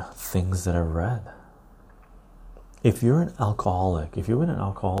heard, things that I've read. If you're an alcoholic, if you've been an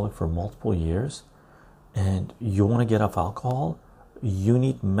alcoholic for multiple years and you want to get off alcohol, you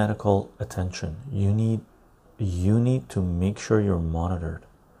need medical attention. You need to make sure you're monitored.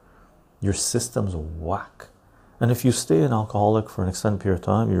 Your system's whack. And if you stay an alcoholic for an extended period of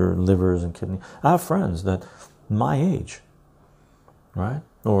time, your livers and kidney. I have friends that my age, right?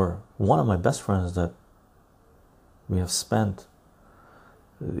 Or one of my best friends that we have spent.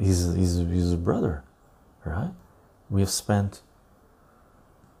 He's a brother, right? We have spent.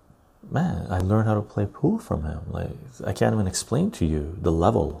 Man, I learned how to play pool from him. Like, I can't even explain to you the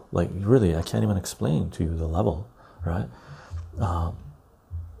level. Like, really, I can't even explain to you the level, right?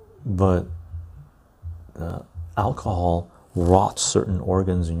 But alcohol rots certain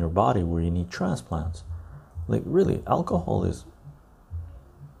organs in your body where you need transplants. Like, really, alcohol is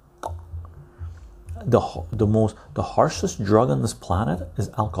the harshest drug on this planet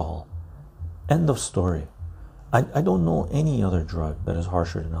is alcohol. End of story. I don't know any other drug that is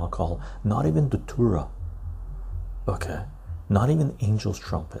harsher than alcohol. Not even Datura. Okay, not even Angel's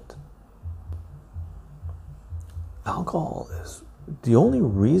Trumpet. Alcohol is the only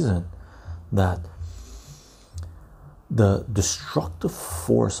reason that the destructive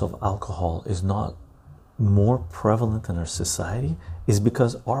force of alcohol is not more prevalent in our society is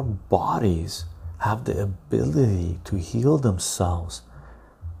because our bodies have the ability to heal themselves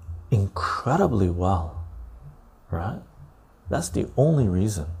incredibly well. Right? That's the only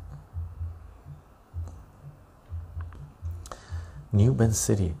reason. New Ben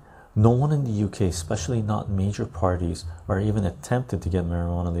City. No one in the UK, especially not major parties, are even attempting to get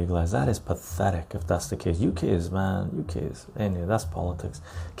marijuana legalized. That is pathetic if that's the case. UK is, man, UK is, anyway, that's politics.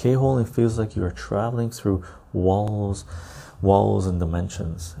 K-holing feels like you are traveling through walls and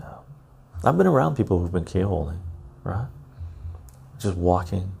dimensions. Yeah. I've been around people who've been K-holing, right? Just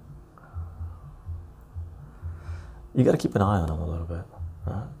walking. You got to keep an eye on them a little bit,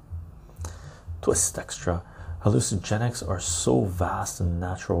 right? Twist extra. Hallucinogenics are so vast in the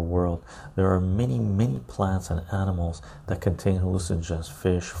natural world. There are many plants and animals that contain hallucinogens: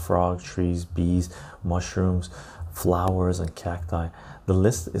 fish, frogs, trees, bees, mushrooms, flowers, and cacti. The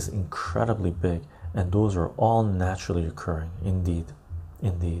list is incredibly big, and those are all naturally occurring. Indeed.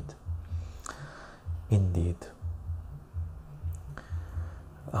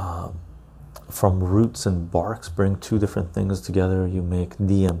 From roots and barks, bring two different things together, you make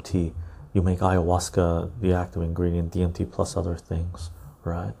DMT. You make ayahuasca, the active ingredient, DMT plus other things,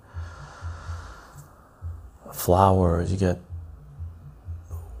 right? Flowers, you get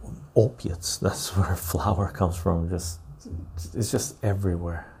opiates. That's where flower comes from. It's just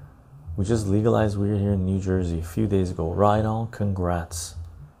everywhere. We just legalized weed here in New Jersey a few days ago. Right on, congrats,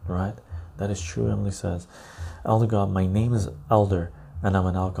 right? That is true. Emily says, Elder God, my name is Elder and I'm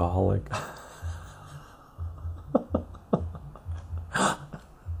an alcoholic.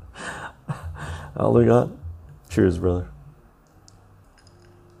 Elder God, cheers, brother.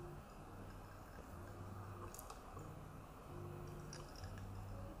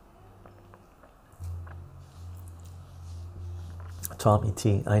 Tommy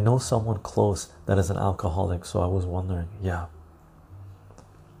T, I know someone close that is an alcoholic, so I was wondering. Yeah,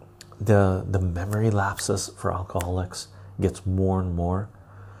 the memory lapses for alcoholics gets more and more.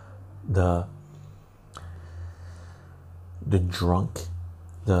 The drunk,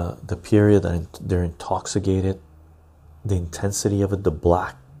 the period that they're intoxicated, the intensity of it, the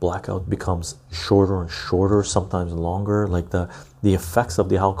blackout becomes shorter and shorter, sometimes longer. Like the effects of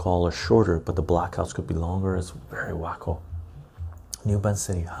the alcohol are shorter, but the blackouts could be longer. It's very wacko. New Ben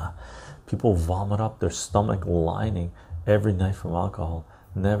City, people vomit up their stomach lining every night from alcohol.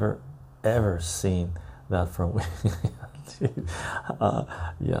 Never ever seen that from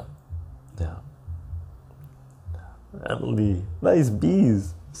yeah. Emily, nice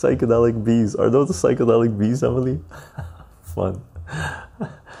bees, psychedelic bees. Are those the psychedelic bees, Emily? Fun.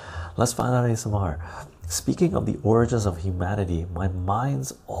 Let's find out ASMR. Speaking of the origins of humanity, my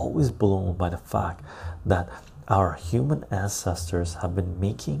mind's always blown by the fact that our human ancestors have been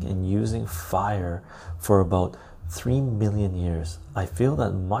making and using fire for about 3 million years. I feel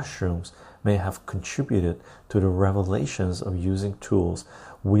that mushrooms may have contributed to the revelations of using tools,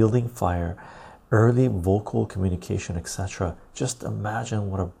 wielding fire, early vocal communication, etc. Just imagine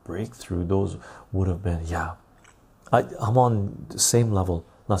what a breakthrough those would have been. Yeah, I'm on the same level.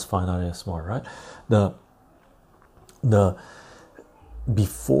 Let's find out ASMR, right? The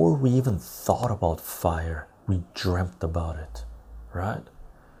before we even thought about fire, we dreamt about it, right?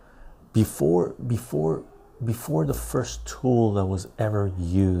 Before the first tool that was ever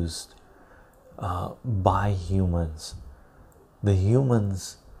used by humans, the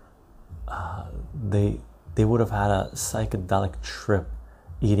humans they would have had a psychedelic trip,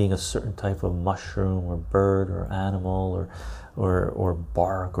 eating a certain type of mushroom or bird or animal or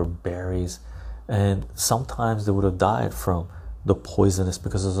bark or berries, and sometimes they would have died from the poisonous,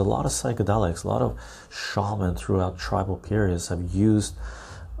 because there's a lot of psychedelics. A lot of shamans throughout tribal periods have used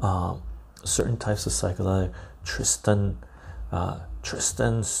certain types of psychedelic. Tristan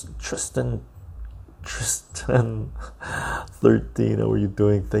 13, how are you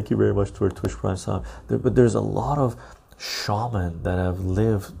doing? Thank you very much to our Twitch Prime sub. But there's a lot of shaman that have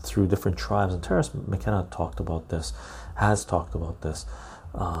lived through different tribes, and Terrace McKenna talked about this, has talked about this,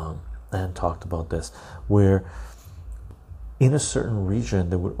 and talked about this, where in a certain region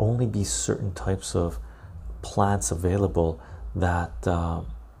there would only be certain types of plants available that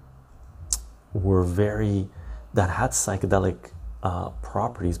that had psychedelic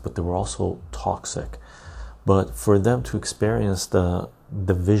properties, but they were also toxic. But for them to experience the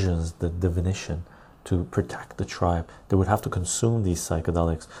visions, the divination, to protect the tribe, they would have to consume these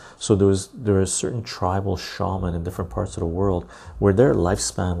psychedelics. So there are certain tribal shaman in different parts of the world where their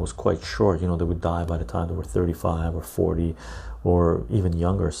lifespan was quite short. You know, they would die by the time they were 35 or 40 or even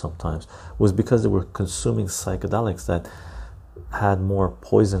younger sometimes, was because they were consuming psychedelics that had more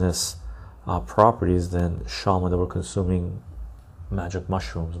poisonous properties than shaman that were consuming magic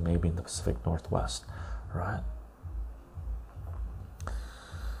mushrooms, maybe in the Pacific Northwest, right?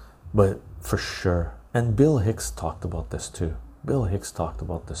 But for sure, and Bill Hicks talked about this too.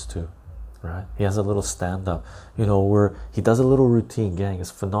 right? He has a little stand-up, you know, where he does a little routine. Gang,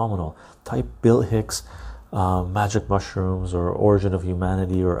 it's phenomenal. Type Bill Hicks magic mushrooms or origin of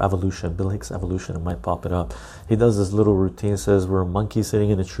humanity or evolution, Bill Hicks evolution, it might pop it up. He does this little routine, says we're a monkey sitting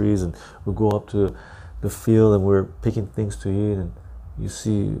in the trees and we go up to the field and we're picking things to eat, and you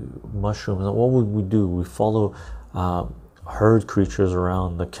see mushrooms, and what would we do? We follow herd creatures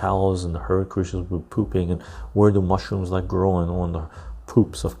around. The cows and the herd creatures were pooping, and where do mushrooms like growing? On the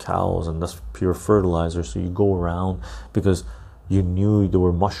poops of cows, and that's pure fertilizer. So you go around because you knew there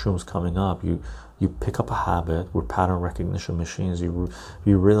were mushrooms coming up. You pick up a habit. We're pattern recognition machines. You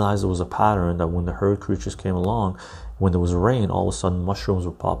realize there was a pattern that when the herd creatures came along, when there was rain, all of a sudden mushrooms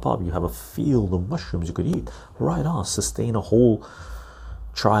would pop up. You have a field of mushrooms you could eat. Right on, sustain a whole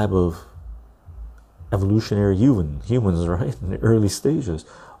tribe of evolutionary humans, right? In the early stages,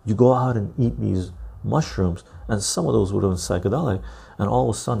 you go out and eat these mushrooms, and some of those would have been psychedelic, and all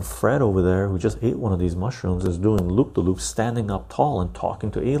of a sudden Fred over there, who just ate one of these mushrooms, is doing loop-de-loop, standing up tall and talking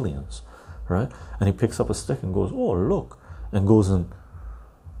to aliens, right? And he picks up a stick and goes, oh look, and goes and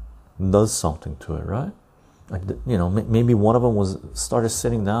does something to it, right? Like, you know, maybe one of them started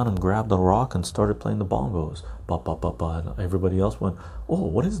sitting down and grabbed a rock and started playing the bongos, ba ba ba ba, and everybody else went, oh,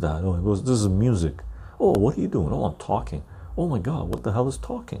 what is that? Oh, he goes, this is music. Oh, what are you doing? Oh, I'm talking. Oh my God, what the hell is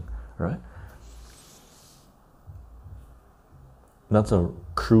talking, right? That's a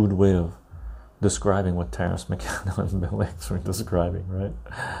crude way of describing what Terrence McKenna and Bill Hicks were describing, right?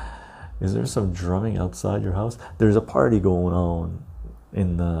 Is there some drumming outside your house? There's a party going on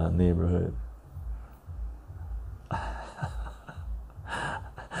in the neighborhood.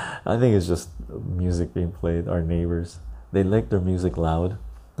 I think it's just music being played. Our neighbors, they like their music loud,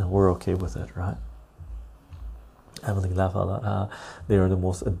 and we're okay with it, right? Emily laugh out loud. They are the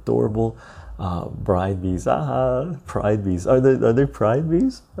most adorable bride bees. Pride bees. Are they pride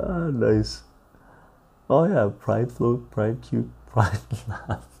bees? Nice. Oh yeah, pride float, pride cute, pride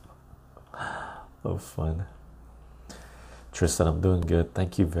laugh. Oh, fun. Tristan, I'm doing good.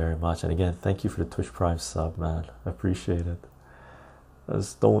 Thank you very much. And again, thank you for the Twitch Prime sub, man. I appreciate it. That's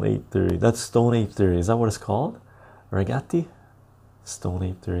Stone Ape Theory. That's Stone Ape Theory. Is that what it's called? Ragati? Stone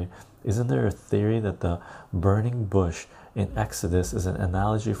Ape Theory. Isn't there a theory that the burning bush in Exodus is an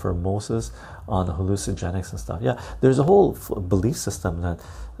analogy for Moses on hallucinogenics and stuff? Yeah, there's a whole belief system that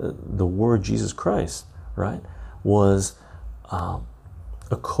the word Jesus Christ, right, was a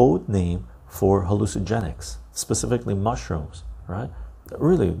code name for hallucinogenics, specifically mushrooms, right?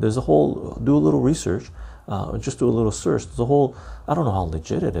 Really, there's a whole, do a little research, just do a little search. There's a whole, I don't know how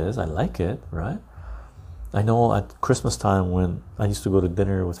legit it is. I like it, right? I know at Christmas time when I used to go to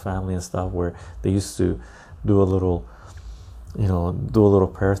dinner with family and stuff, where they used to do a little, you know, do a little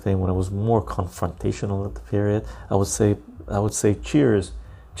prayer thing when it was more confrontational at the period. I would say cheers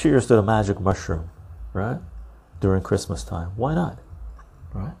to the magic mushroom, right? During Christmas time. Why not?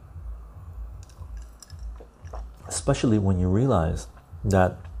 Right? Especially when you realize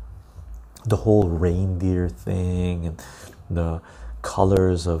that the whole reindeer thing and the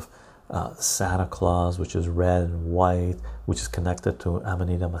colors of Santa Claus, which is red and white, which is connected to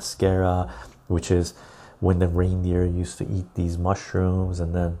Amanita muscaria, which is when the reindeer used to eat these mushrooms,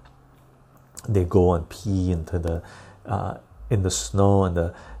 and then they go and pee into the in the snow,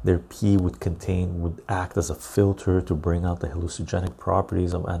 and their pee would act as a filter to bring out the hallucinogenic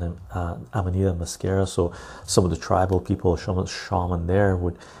properties of Amanita muscaria. So some of the tribal people, shaman there,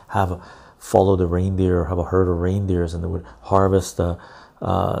 would follow the reindeer or have a herd of reindeers, and they would harvest the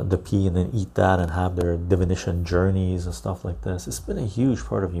pea and then eat that and have their divination journeys and stuff like this. It's been a huge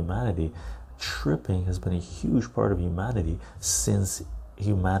part of humanity. Tripping has been a huge part of humanity since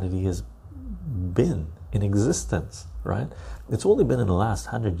humanity has been in existence, right? It's only been in the last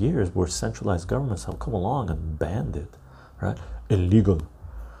 100 years where centralized governments have come along and banned it, right? Illegal.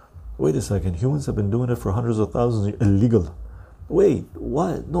 Wait a second, humans have been doing it for hundreds of thousands of years. Illegal. Wait,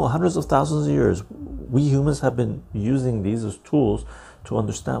 what? No, hundreds of thousands of years. We humans have been using these as tools to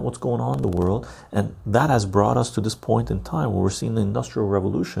understand what's going on in the world, and that has brought us to this point in time where we're seeing the Industrial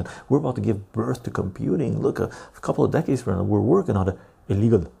Revolution. We're about to give birth to computing. Look, a couple of decades from now, we're working on it.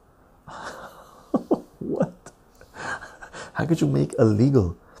 Illegal. What? How could you make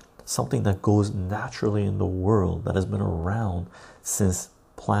illegal something that goes naturally in the world, that has been around since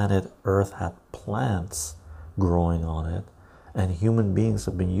planet Earth had plants growing on it, and human beings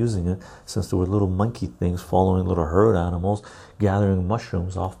have been using it since there were little monkey things following little herd animals gathering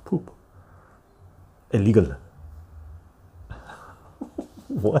mushrooms off poop? Illegal.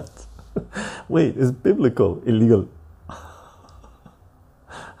 What? Wait, it's biblical. Illegal.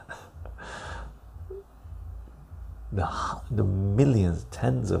 the millions,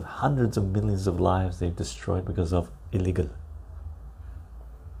 tens of hundreds of millions of lives they've destroyed because of illegal.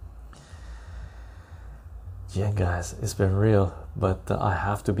 Yeah, guys, it's been real, but I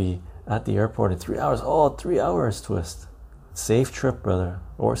have to be at the airport in 3 hours. Oh, 3 hours, Twist. Safe trip, brother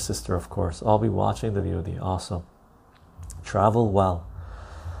or sister, of course. I'll be watching the VOD. Awesome. Travel well.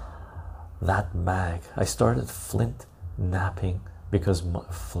 That mag. I started flint napping because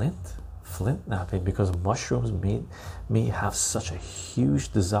flint napping because mushrooms made me have such a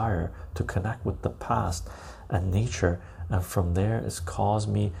huge desire to connect with the past and nature, and from there it's caused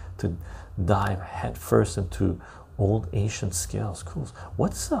me to dive headfirst into old ancient skills. Cool.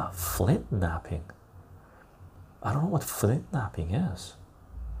 What's flint napping? I don't know what flint napping is.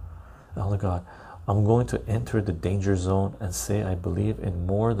 Oh my God, I'm going to enter the danger zone and say I believe in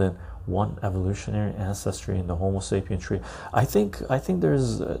more than one evolutionary ancestry in the Homo sapien tree. I think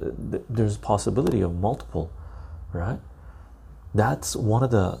there's possibility of multiple, right? That's one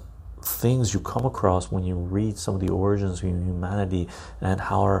of the things you come across when you read some of the origins of humanity and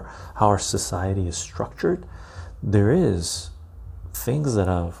how our society is structured. There is things that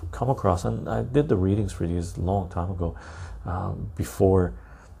I've come across, and I did the readings for these a long time ago, before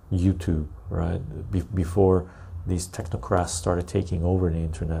YouTube, right? Before these technocrats started taking over the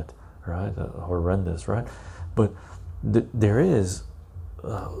internet, right? Horrendous, right? But there is,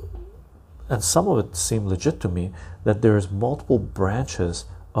 and some of it seemed legit to me, that there's multiple branches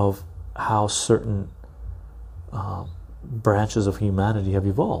of how certain branches of humanity have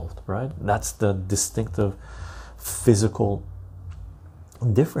evolved, right? That's the distinctive physical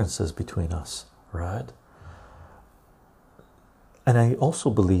differences between us, right? And I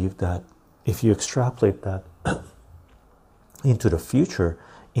also believe that if you extrapolate that into the future,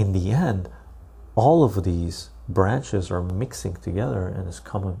 in the end, all of these branches are mixing together and is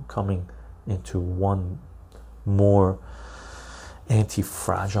coming into one more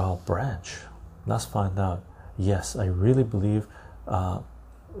anti-fragile branch. Let's find out. Yes, I really believe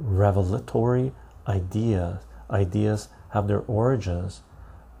revelatory ideas have their origins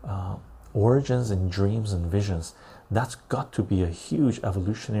in dreams and visions. That's got to be a huge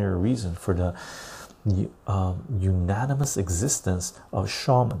evolutionary reason for the unanimous existence of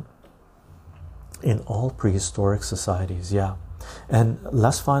shaman in all prehistoric societies. Yeah, and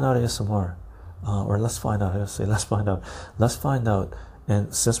let's find out ASMR, or let's find out.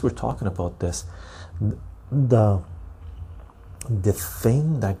 And since we're talking about this, the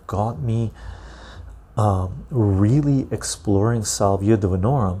thing that got me really exploring Salvia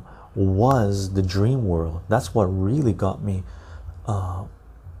Divinorum was the dream world. That's what really got me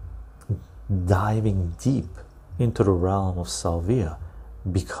diving deep into the realm of Salvia,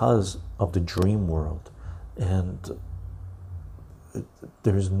 because of the dream world. And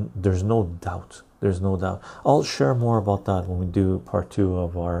there's no doubt. I'll share more about that when we do part 2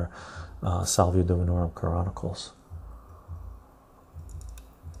 of our Salvia Divinorum Chronicles.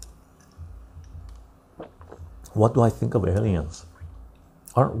 What do I think of aliens?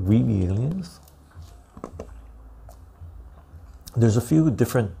 Aren't we the aliens? There's a few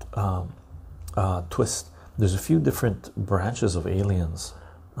different twists. There's a few different branches of aliens,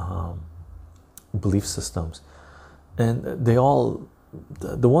 belief systems, and they all,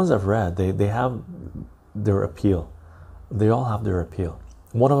 the ones I've read, they have their appeal. They all have their appeal.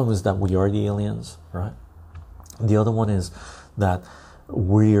 One of them is that we are the aliens, right? The other one is that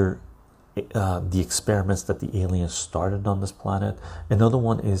we're the experiments that the aliens started on this planet. Another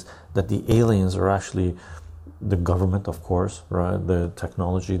one is that the aliens are actually the government, of course, right? The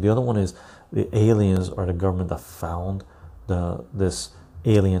technology. The other one is the aliens are the government that found this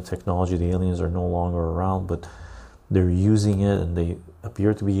alien technology. The aliens are no longer around, but they're using it and they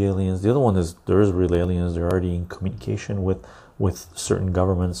appear to be aliens. The other one is there is real aliens. They're already in communication with certain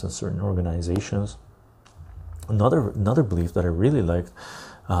governments and certain organizations. Another belief that I really liked,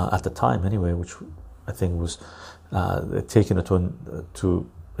 at the time anyway, which I think was taken it to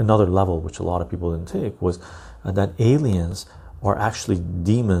another level, which a lot of people didn't take, was that aliens are actually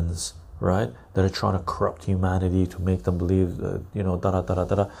demons, right, that are trying to corrupt humanity to make them believe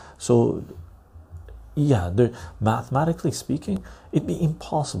so yeah, mathematically speaking, it'd be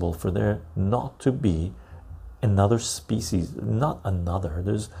impossible for there not to be another species. Not another,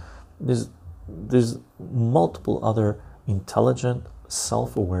 there's multiple other intelligent,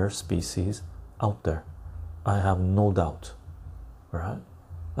 self-aware species out there. I have no doubt, right?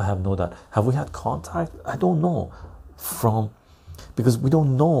 I have no doubt. Have we had contact? I don't know, because we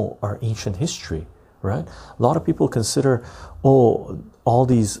don't know our ancient history, right? A lot of people consider, all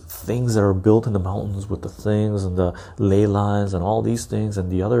these things that are built in the mountains with the things and the ley lines and all these things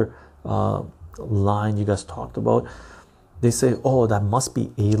and the other line you guys talked about, they say, oh, that must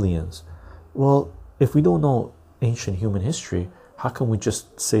be aliens. Well, if we don't know ancient human history, how can we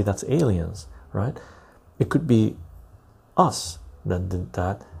just say that's aliens, right? It could be us that did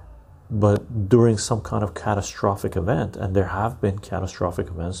that, but during some kind of catastrophic event, and there have been catastrophic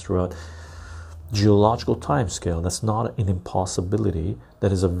events throughout geological time scale. That's not an impossibility.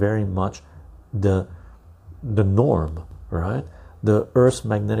 That is a very much the norm, right? The Earth's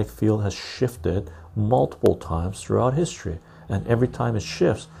magnetic field has shifted multiple times throughout history, and every time it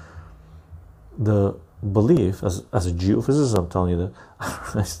shifts, the belief, as a geophysicist, I'm telling you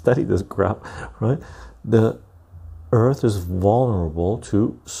that I study this crap, right? The Earth is vulnerable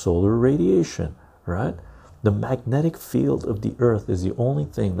to solar radiation, right? The magnetic field of the Earth is the only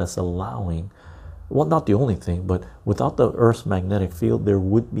thing that's allowing, well, not the only thing, but without the Earth's magnetic field, there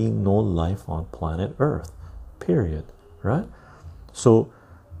would be no life on planet Earth, period, right? So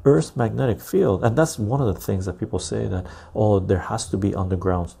Earth's magnetic field, and that's one of the things that people say, that, oh, there has to be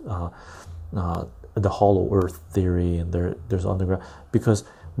underground, the hollow earth theory, and there's underground, because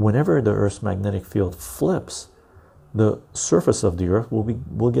whenever the Earth's magnetic field flips, the surface of the Earth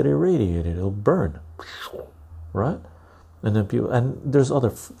will get irradiated, it'll burn, right? And then people, and there's other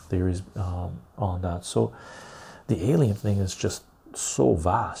theories on that. So the alien thing is just so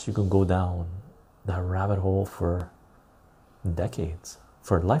vast. You can go down that rabbit hole for decades,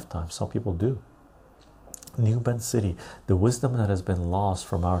 for lifetimes. Some people do. New Bend City, the wisdom that has been lost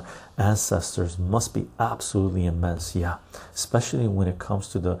from our ancestors must be absolutely immense. Yeah, especially when it comes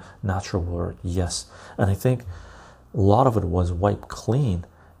to the natural world. Yes, and I think a lot of it was wiped clean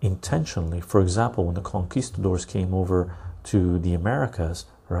intentionally. For example, when the conquistadors came over to the Americas,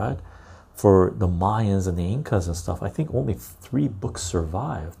 right, for the Mayans and the Incas and stuff, I think only 3 books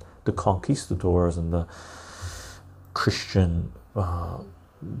survived. The conquistadors and the Christian,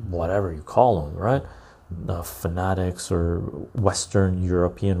 whatever you call them, right, the fanatics or Western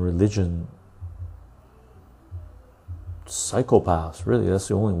European religion psychopaths, really, that's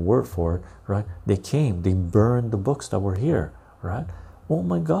the only word for it, right? They came, they burned the books that were here, right? Oh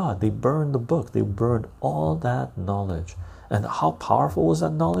my God, they burned the book, they burned all that knowledge. And how powerful was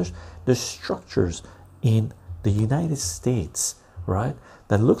that knowledge? The structures in the United States, right,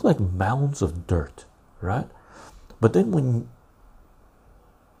 that look like mounds of dirt, right? But then when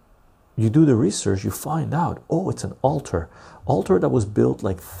you do the research, you find out, oh, it's an altar that was built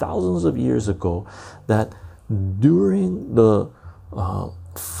like thousands of years ago, that during the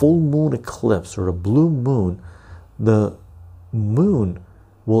full moon eclipse or the blue moon, the moon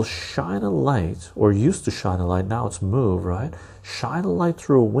will shine a light, or used to shine a light, now it's moved, right? Shine a light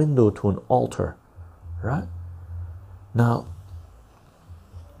through a window to an altar, right? Now,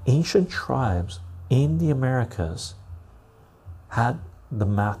 ancient tribes in the Americas had the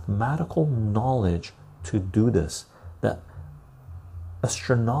mathematical knowledge to do this, that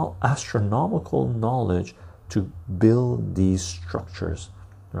astronomical knowledge to build these structures,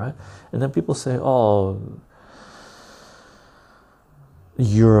 right? And then people say, oh,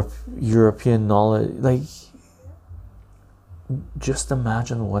 European knowledge, like, just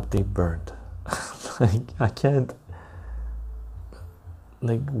imagine what they burned. Like, I can't,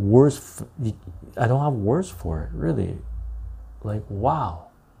 like, words, I don't have words for it, really. Like, wow.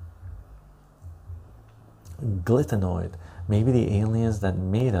 Glitanoid, maybe the aliens that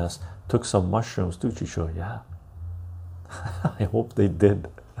made us took some mushrooms too, Chicho. Yeah. I hope they did.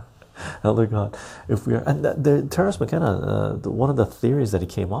 Elder God, if we are, and the Terence McKenna, one of the theories that he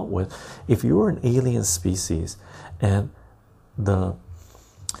came up with, if you were an alien species and the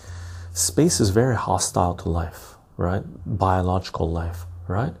space is very hostile to life, right, biological life,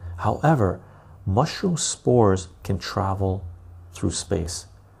 right, however, mushroom spores can travel through space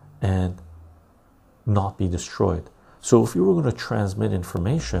and not be destroyed. So if you were going to transmit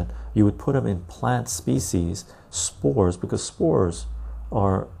information, you would put them in plant species spores, because spores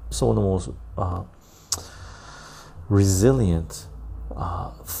are some of the most resilient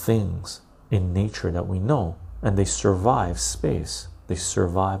things in nature that we know, and they survive space, they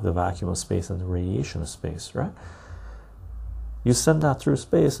survive the vacuum of space and the radiation of space, right? You send that through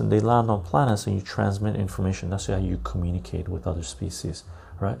space and they land on planets and you transmit information. That's how you communicate with other species,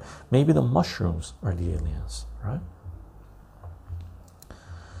 right? Maybe the mushrooms are the aliens, right?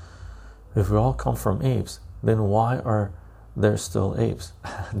 If we all come from apes, then why are there still apes?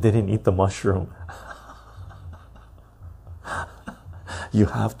 They didn't eat the mushroom. You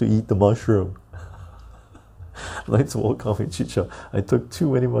have to eat the mushroom. Lights woke up in Chicha. I took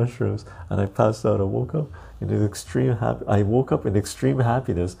too many mushrooms and I passed out. I woke up in extreme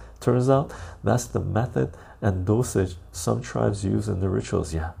happiness. Turns out that's the method and dosage some tribes use in the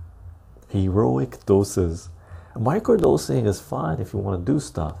rituals. Yeah, Heroic doses. Microdosing is fine if you want to do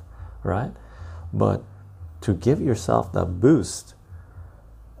stuff, right? But to give yourself that boost,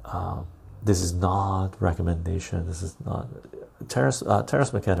 this is not recommendation. This is not Terrence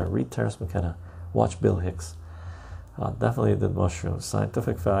McKenna. Read Terrence McKenna. Watch Bill Hicks. Definitely the mushrooms.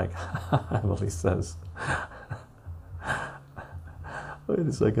 Scientific fact. Emily says. Wait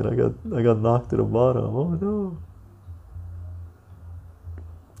a second. I got knocked to the bottom. Oh no.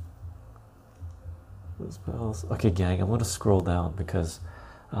 Okay, gang. I'm gonna scroll down because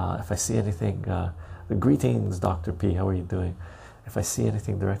if I see anything, greetings, Dr. P. How are you doing? If I see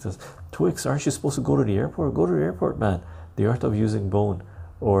anything directed, Twix, aren't you supposed to go to the airport? Go to the airport, man. The art of using bone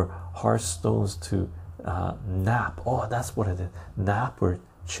or hard stones to nap. Oh, that's what it is. Nap or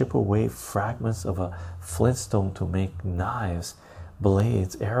chip away fragments of a flintstone to make knives,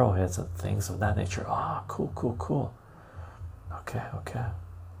 blades, arrowheads, and things of that nature. Ah, cool, cool, cool. Okay, okay.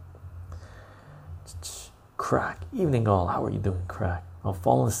 Crack. Evening all. How are you doing, Crack? I'm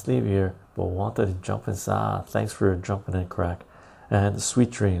falling asleep here, but wanted to jump inside. Thanks for jumping in, Crack. And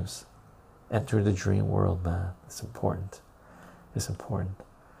sweet dreams. Enter the dream world, man. It's important. It's important.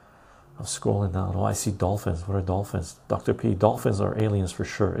 I'm scrolling down. Oh, I see dolphins. What are dolphins? Dr. P. Dolphins are aliens for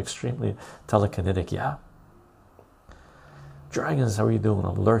sure. Extremely telekinetic. Yeah. Dragons, how are you doing?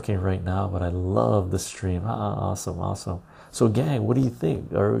 I'm lurking right now, but I love the stream. Awesome, awesome. So, gang, what do you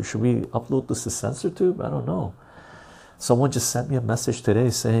think? Or should we upload this to CensorTube? I don't know. Someone just sent me a message today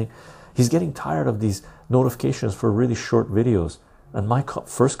saying he's getting tired of these notifications for really short videos. And my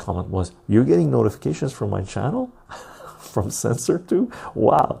first comment was, "You're getting notifications from my channel, from CensorTube?"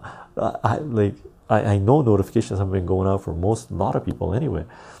 Wow, I know notifications have been going out for a lot of people anyway.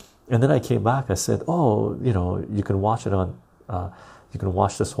 And then I came back. I said, "Oh, you know, you can watch it on. You can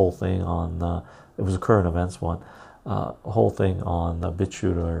watch this whole thing on. It was a current events one." Whole thing on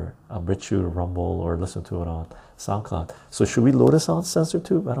BitChute or Rumble, or listen to it on SoundCloud. So should we load this on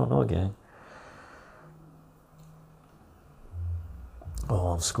CensorTube? I don't know, gang. Oh,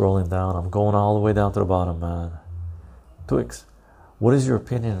 I'm scrolling down. I'm going all the way down to the bottom, man. Twix, what is your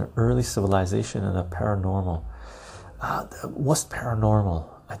opinion on early civilization and the paranormal? What's paranormal?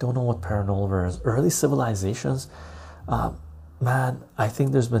 I don't know what paranormal is. Early civilizations, man. I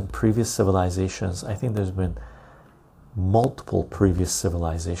think there's been previous civilizations. I think there's been multiple previous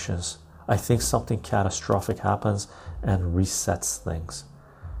civilizations. I think something catastrophic happens and resets things.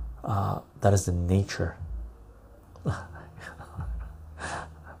 That is the nature.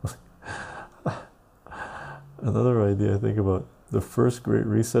 Another idea I think about: the first great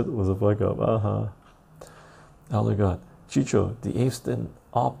reset was a fuck up. Elder God, Chicho, the apes didn't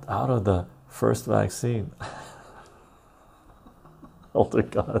opt out of the first vaccine. Elder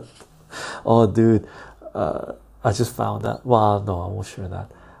God. Oh, dude. I just found that. Well, no, I won't share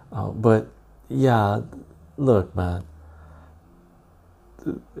that. But yeah, look, man.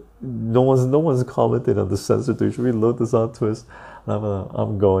 No one's commented on the CensorTube. Should we load this on Twist?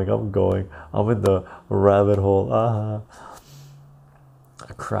 I'm going. I'm in the rabbit hole. A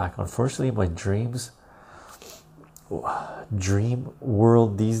crack. Unfortunately, my dream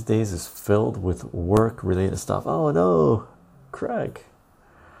world these days is filled with work-related stuff. Oh no, crack.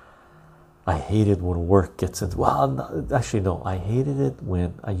 I hated when work gets into. Well, no, actually, no. I hated it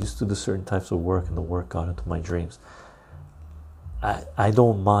when I used to do certain types of work, and the work got into my dreams. I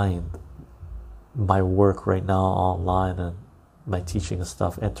don't mind my work right now online and my teaching and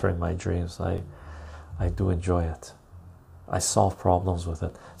stuff entering my dreams. I do enjoy it. I solve problems with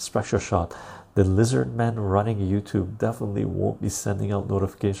it. Spectral Shot, the lizard men running YouTube definitely won't be sending out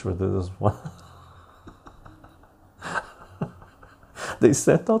notifications for this one. They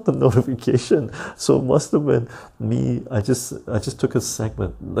sent out the notification, so it must have been me. I just took a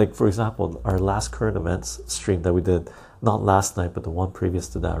segment, like for example, our last current events stream that we did, not last night, but the one previous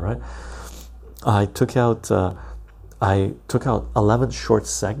to that, right? I took out 11 short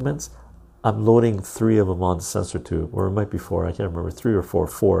segments. I'm loading 3 of them on CensorTube, or it might be 4. I can't remember, 3 or 4.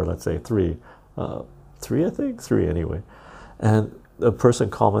 4, let's say 3. 3, I think 3 anyway. And a person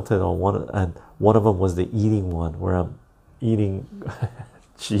commented on one, and one of them was the eating one, where I'm eating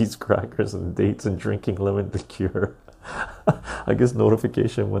cheese crackers and dates and drinking lemon liqueur. I guess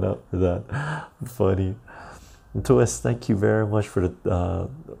notification went out for that. Funny. And to us, thank you very much for the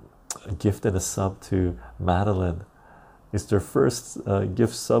gift and a sub to Madeline. It's their first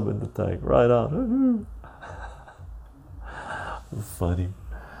gift sub in the tag. Right on. Funny.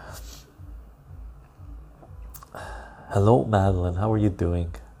 Hello, Madeline. How are you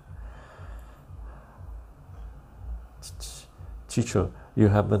doing? Chicho, you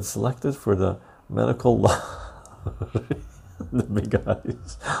have been selected for the medical lottery. The big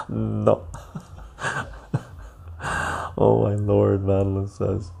eyes. No. Oh my lord, Madeline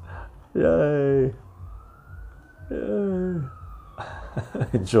says. Yay. Yay.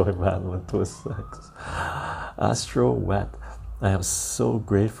 Enjoy Madeline Twist Sex. Astro Wet. I am so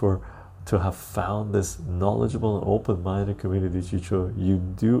grateful to have found this knowledgeable and open-minded community, Chicho. You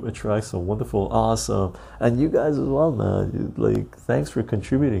do attract some wonderful, awesome, and you guys as well, man. Like, thanks for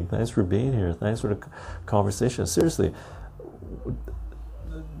contributing, thanks for being here, thanks for the conversation. Seriously,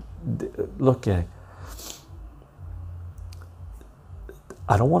 look, gang,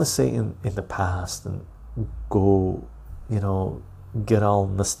 I don't want to say in the past and go, get all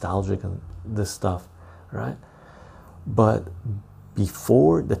nostalgic and this stuff, right? But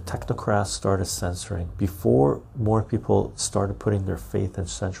before the technocrats started censoring, before more people started putting their faith in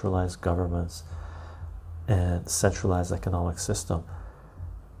centralized governments and centralized economic system,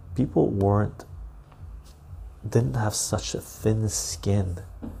 people didn't have such a thin skin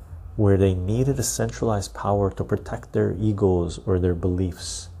where they needed a centralized power to protect their egos or their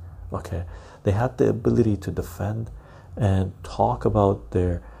beliefs. Okay, they had the ability to defend and talk about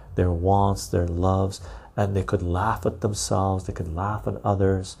their wants, their loves, and they could laugh at themselves, they could laugh at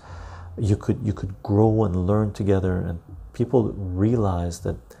others. You could grow and learn together, and people realized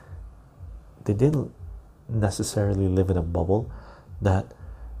that they didn't necessarily live in a bubble, that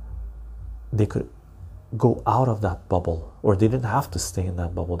they could go out of that bubble, or they didn't have to stay in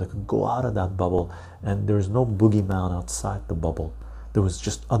that bubble. They could go out of that bubble, and there's no boogeyman outside the bubble. There was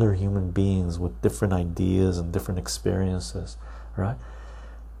just other human beings with different ideas and different experiences, right?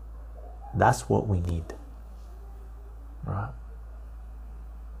 That's what we need, right?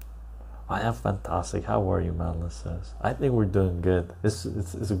 I am fantastic. How are you, Madeline says? I think we're doing good. It's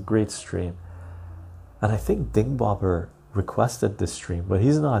a great stream, and I think Dingbobber requested this stream, but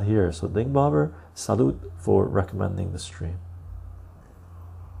he's not here. So Dingbobber, salute for recommending the stream.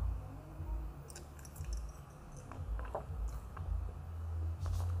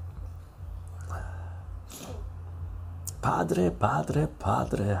 Padre,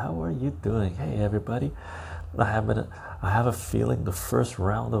 how are you doing? Hey everybody, I have a feeling the first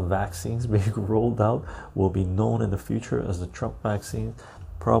round of vaccines being rolled out will be known in the future as the Trump vaccine,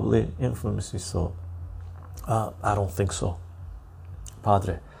 probably infamously so. I don't think so,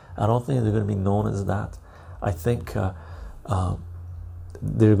 Padre. I don't think they're going to be known as that. I think they're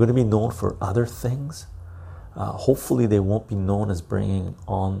going to be known for other things. Hopefully they won't be known as bringing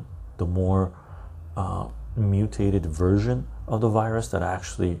on the more mutated version of the virus that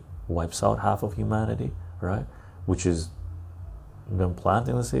actually wipes out half of humanity, right? Which is been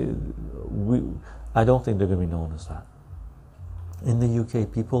planting. Let's say I don't think they're going to be known as that. In the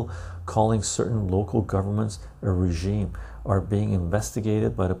UK, people calling certain local governments a regime are being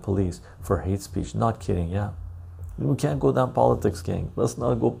investigated by the police for hate speech. Not kidding, yeah. We can't go down politics, gang. Let's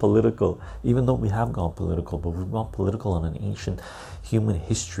not go political, even though we have gone political, but we've gone political on an ancient human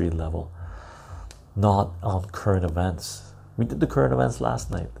history level, not on current events. We did the current events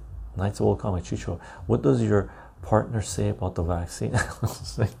last night. Knights of Old Comic Chicho. What does your partner say about the vaccine?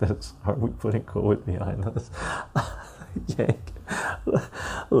 Are we putting COVID behind us? Yank.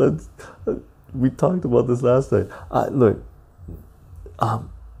 We talked about this last night. Look,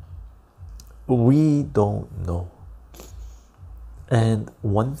 we don't know. And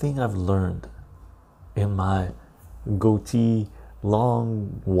one thing I've learned in my goatee,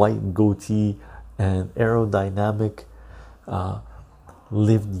 long white goatee, and aerodynamic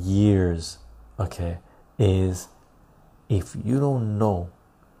lived years, okay, is if you don't know,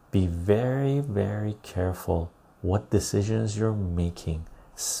 be very, very careful what decisions you're making,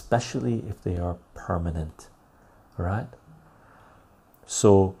 especially if they are permanent, right?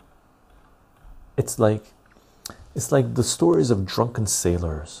 So it's like the stories of drunken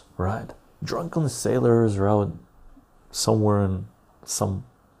sailors, right? Drunken sailors are out somewhere in some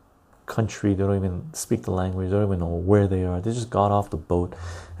country, they don't even speak the language, they don't even know where they are. They just got off the boat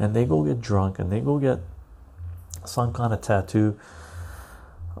and they go get drunk and they go get some kind of tattoo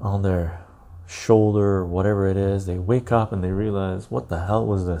on their shoulder or whatever it is. They wake up and they realize, what the hell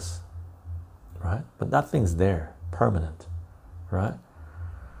was this, right? But that thing's there, permanent, right?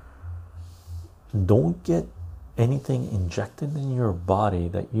 Don't get anything injected in your body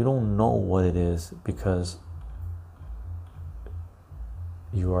that you don't know what it is because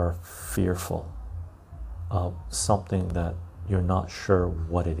you are fearful of something that you're not sure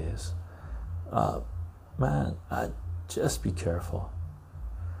what it is. Man, just be careful.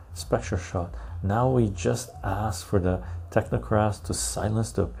 Spectre shot. Now we just ask for the technocrats to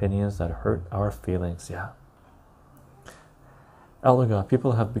silence the opinions that hurt our feelings. Yeah. Elder,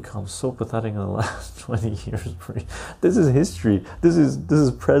 people have become so pathetic in the last 20 years. This is history. This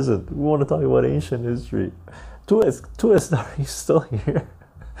is present. We want to talk about ancient history. Tu es, are you still here?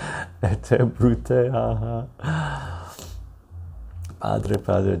 Ete brute, haha.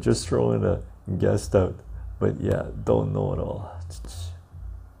 Padre, just throwing a guest out. But yeah, don't know it all.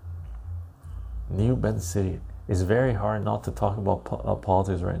 New Ben City. It's very hard not to talk about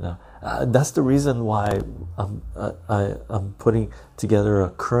politics right now. That's the reason why I'm putting together a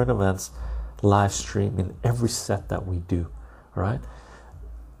current events live stream in every set that we do. Right?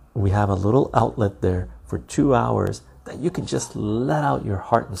 We have a little outlet there for 2 hours that you can just let out your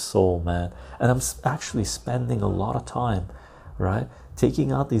heart and soul, man. And I'm actually spending a lot of time, right,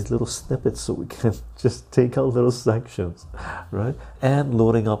 taking out these little snippets so we can just take out little sections, right, and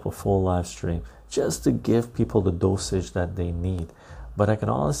loading up a full live stream just to give people the dosage that they need. But I can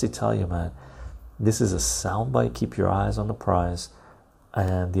honestly tell you, man, this is a soundbite. Keep your eyes on the prize,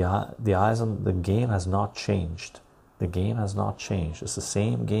 and the eyes on the game has not changed. The game has not changed. It's the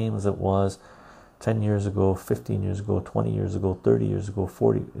same game as it was 10 years ago, 15 years ago, 20 years ago, 30 years ago,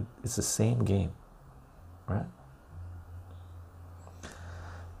 40. It's the same game, right?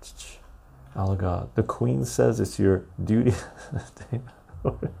 Oh God, the Queen says it's your duty.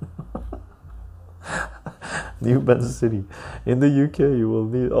 New Ben City. In the UK, you will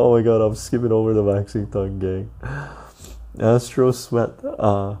need. Oh my God, I'm skipping over the vaccine tongue, gang. Astro Sweat.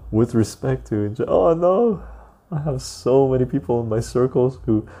 With respect to. Oh no, I have so many people in my circles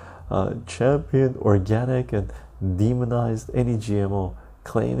who champion organic and demonized any GMO,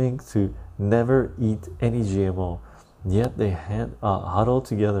 claiming to never eat any GMO. Yet they huddle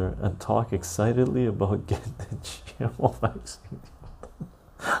together and talk excitedly about getting the GMO vaccine.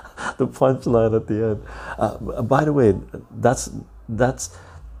 The punchline at the end. By the way, that's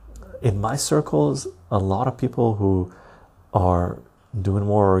in my circles. A lot of people who are doing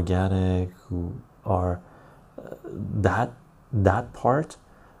more organic, who are that part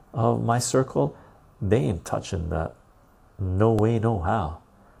of my circle, they ain't touching that. No way, no how.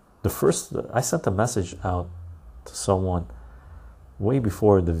 I sent a message out to someone way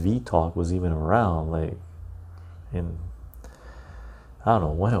before the V talk was even around, like in, I don't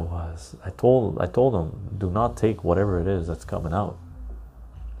know when it was. I told them, do not take whatever it is that's coming out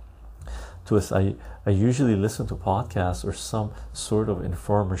to us. I usually listen to podcasts or some sort of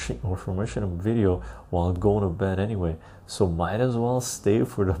information video while going to bed anyway, so might as well stay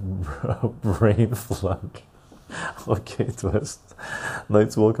for the brain flood. Okay, Twist.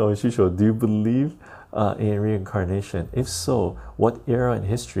 Knights welcome Shisho. Do you believe in reincarnation? If so, what era in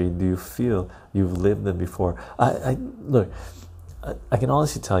history do you feel you've lived in before? Look, I can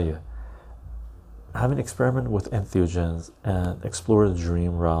honestly tell you, having experimented with entheogens and explored the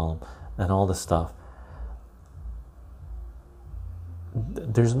dream realm and all this stuff,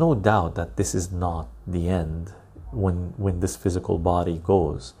 there's no doubt that this is not the end when this physical body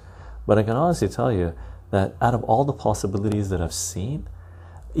goes. But I can honestly tell you that out of all the possibilities that I've seen,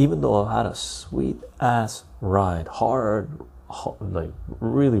 even though I've had a sweet ass ride, hard, like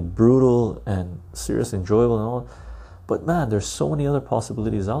really brutal and serious, enjoyable and all, but man, there's so many other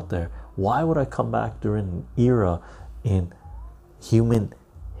possibilities out there. Why would I come back during an era in human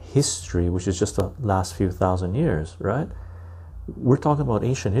history, which is just the last few thousand years, right? We're talking about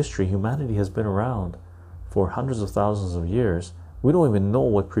ancient history. Humanity has been around for hundreds of thousands of years. We don't even know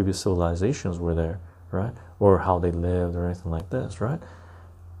what previous civilizations were there, right? Or how they lived or anything like this, right?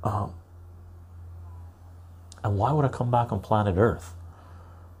 And why would I come back on planet Earth?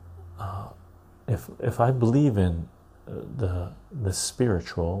 If I believe in the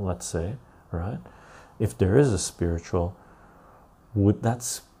spiritual, let's say, right? If there is a spiritual, would that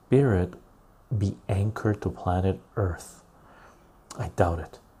spirit be anchored to planet Earth? I doubt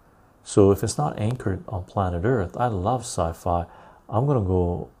it. So if it's not anchored on planet Earth, I love sci-fi. I'm gonna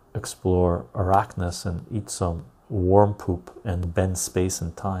go explore Arachnus and eat some worm poop and bend space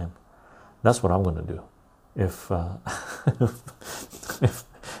and time. That's what I'm gonna do. If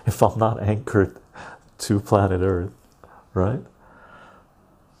if I'm not anchored to planet Earth, right?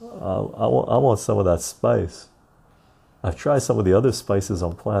 I want some of that spice. I've tried some of the other spices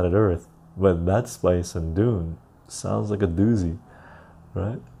on planet Earth, but that spice in Dune sounds like a doozy,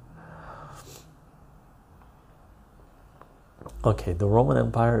 right? Okay, the Roman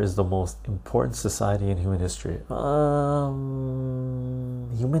Empire is the most important society in human history.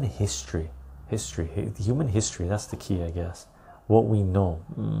 Human history. Human history, that's the key, I guess. What we know.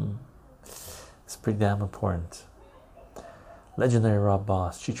 It's pretty damn important. Legendary Rob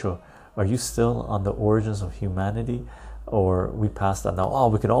Boss. Chicho, are you still on the origins of humanity? Or we passed that now? Oh,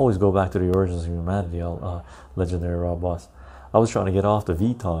 we can always go back to the origins of humanity. Legendary Rob Boss. I was trying to get off the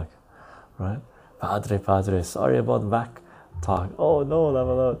V talk, right? Padre, sorry about back talk. Oh no,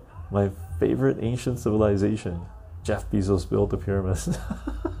 level out. My favorite ancient civilization. Jeff Bezos built the pyramids.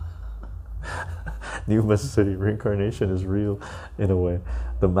 New Mississippi reincarnation is real in a way.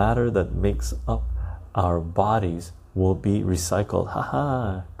 The matter that makes up our bodies will be recycled.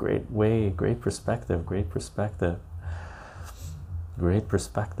 Haha, great way, great perspective, great perspective, great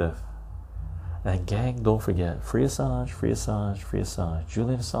perspective. And gang, don't forget, free Assange, free Assange, free Assange.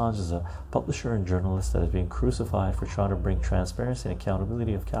 Julian Assange is a publisher and journalist that is being crucified for trying to bring transparency and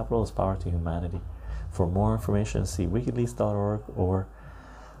accountability of capitalist power to humanity. For more information, see wikileaks.org or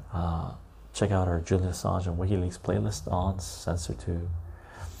check out our Julian Assange and WikiLeaks playlist on CensorTube.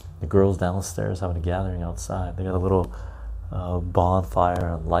 The girls downstairs having a gathering outside. They got a little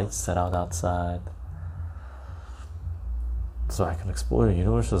bonfire and lights set out outside, so I can explore the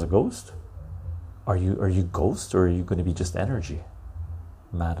universe as a ghost. Are you ghost, or are you going to be just energy,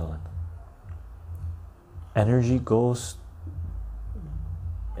 Madeline? Energy, ghost,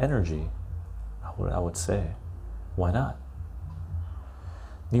 energy. I would say, why not?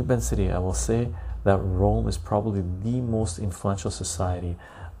 New Ben City, I will say that Rome is probably the most influential society,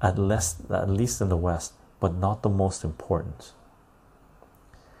 at least in the West, but not the most important.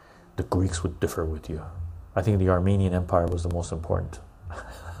 The Greeks would differ with you. I think the Armenian Empire was the most important.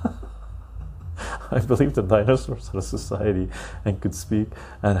 I believe the dinosaurs had a society and could speak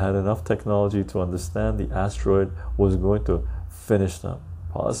and had enough technology to understand the asteroid was going to finish them,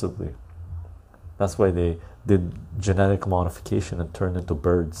 possibly. That's why they did genetic modification and turned into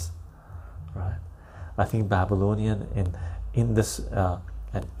birds, right? I think Babylonian in this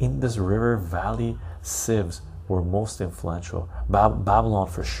river valley civs were most influential. Babylon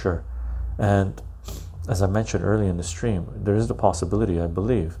for sure. And as I mentioned earlier in the stream, there is the possibility, I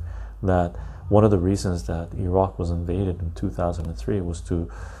believe, that one of the reasons that Iraq was invaded in 2003 was to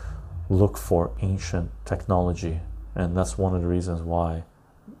look for ancient technology, and that's one of the reasons why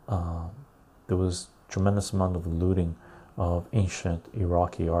there was tremendous amount of looting of ancient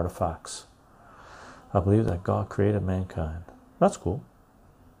Iraqi artifacts. I believe that God created mankind. That's cool.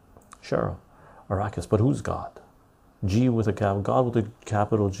 Cheryl, Arrakis, but who's God? G with a capital, God with a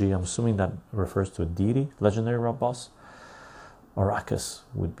capital G. I'm assuming that refers to a deity, legendary rob boss. Arrakis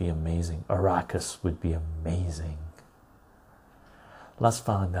would be amazing. Arrakis would be amazing. Let's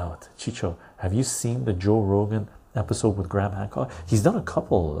find out. Chicho, have you seen the Joe Rogan episode with Graham Hancock? He's done a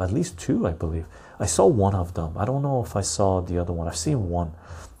couple, at least two, I believe. I saw one of them. I don't know if I saw the other one. I've seen one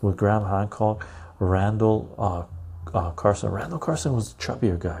with Graham Hancock, Randall Carson. Randall Carson was the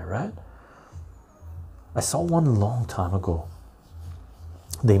chubbier guy, right? I saw one a long time ago.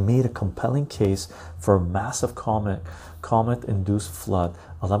 They made a compelling case for a massive comet-induced flood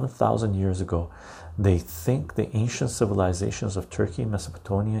 11,000 years ago. They think the ancient civilizations of Turkey,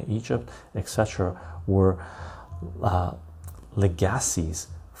 Mesopotamia, Egypt, etc. were legacies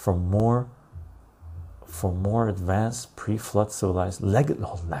from more advanced pre-flood civilized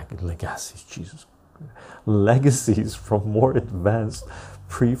legacies. Jesus, legacies from more advanced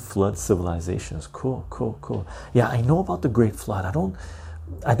pre-flood civilizations. Cool. Yeah, I know about the Great Flood. I don't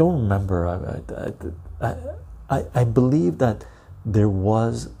remember. I believe that there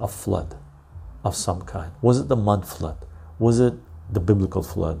was a flood of some kind. Was it the mud flood? Was it the biblical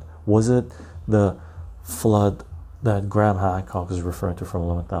flood? Was it the flood that Graham Hancock is referring to from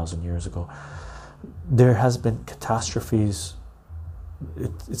 11,000 years ago? There has been catastrophes.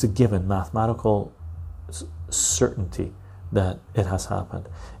 It's a given, mathematical certainty that it has happened.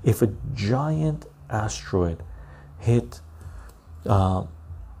 If a giant asteroid hit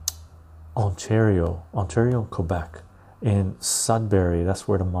Ontario, Quebec, in Sudbury, that's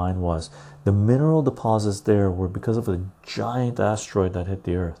where the mine was. The mineral deposits there were because of a giant asteroid that hit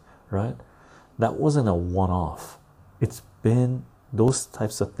the earth, right? That wasn't a one-off. It's been, those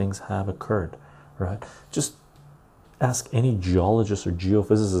types of things have occurred, right? Just ask any geologist or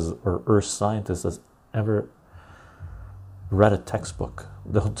geophysicist or earth scientist that's ever read a textbook.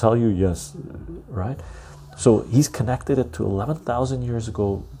 They'll tell you yes, right? So he's connected it to 11,000 years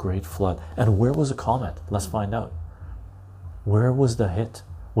ago Great Flood. And where was the comet? Let's find out. Where was the hit?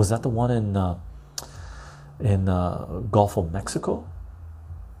 Was that the one in Gulf of Mexico?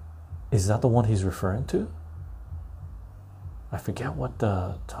 Is that the one he's referring to? I forget what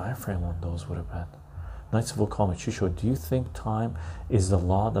the time frame on those would have been. Knights of Okama Chisho, do you think time is the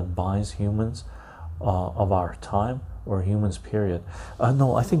law that binds humans of our time, or humans period?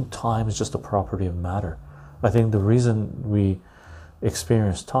 No, I think time is just a property of matter. I think the reason we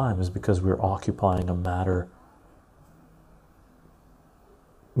experience time is because we're occupying a matter.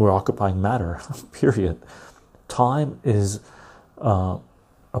 We're occupying matter, period. Time is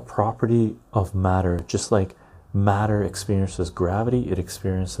a property of matter, just like matter experiences gravity, it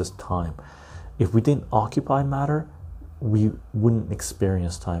experiences time. If we didn't occupy matter, we wouldn't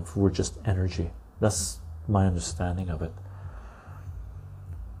experience time. We're just energy. That's my understanding of it.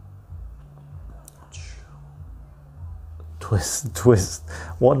 Twist.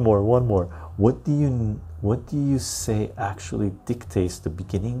 One more. What do you say actually dictates the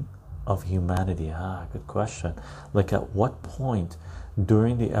beginning of humanity? Good question. Like, at what point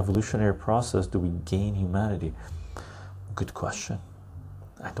during the evolutionary process do we gain humanity? Good question.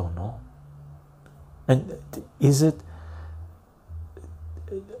 I don't know. And is it,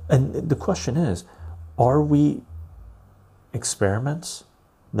 and the question is, are we experiments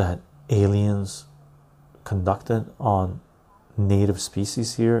that aliens conducted on native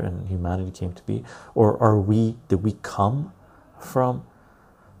species here and humanity came to be? Or did we come from,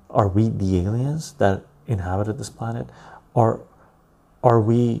 are we the aliens that inhabited this planet? Or are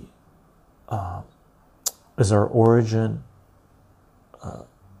we, is our origin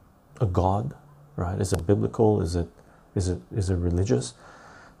a god, right? Is it biblical? Is it religious?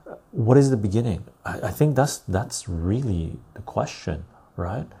 What is the beginning? I think that's really the question,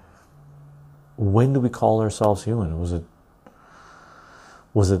 right? When do we call ourselves human? Was it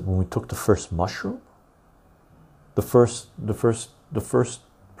when we took the first mushroom? The first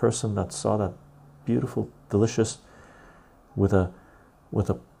person that saw that beautiful, delicious, with a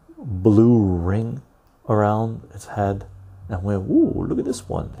blue ring around its head, and went, "Ooh, look at this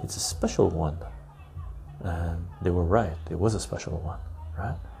one! It's a special one." And they were right. It was a special one,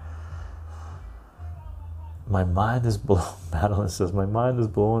 right? My mind is blown. Madeline says, "My mind is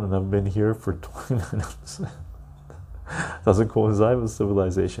blown, and I've been here for 20 minutes." Doesn't coincide with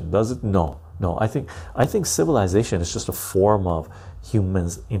civilization, does it? No. I think civilization is just a form of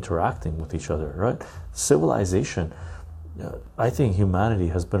humans interacting with each other, right? Civilization, I think humanity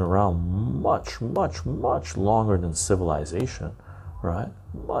has been around much longer than civilization, right?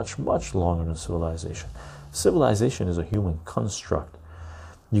 Much longer than civilization. Civilization is a human construct.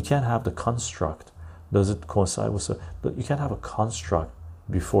 You can't have the construct. Does it coincide with? But you can't have a construct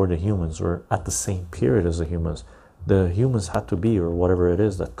before the humans or at the same period as the humans. The humans had to be, or whatever it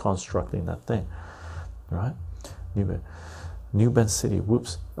is, that constructing that thing, right? New Ben City.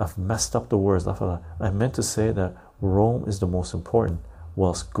 Whoops, I've messed up the words. I meant to say that Rome is the most important,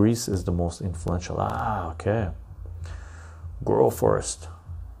 whilst Greece is the most influential. Okay. Grow first.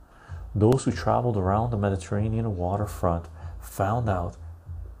 Those who traveled around the Mediterranean waterfront found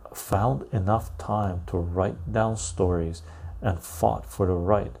enough time to write down stories and fought for the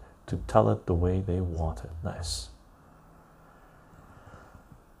right to tell it the way they wanted. Nice.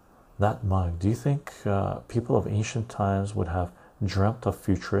 That mug. Do you think people of ancient times would have dreamt of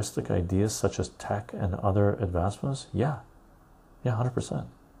futuristic ideas such as tech and other advancements? Yeah, 100%.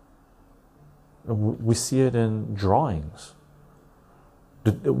 We see it in drawings.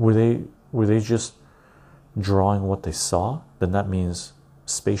 Were they just drawing what they saw? Then that means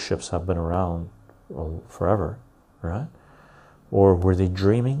spaceships have been around forever, right? Or were they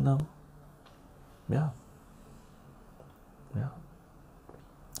dreaming them? Yeah.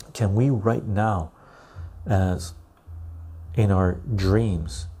 Can we right now, as in our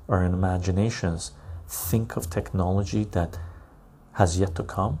dreams or in imaginations, think of technology that has yet to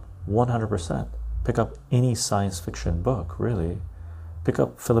come? 100%. Pick up any science fiction book, really. Pick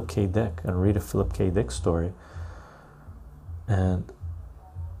up Philip K. Dick and read a Philip K. Dick story, and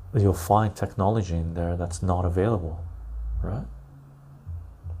you'll find technology in there that's not available, right?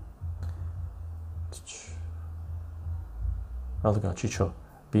 Elder Chicho,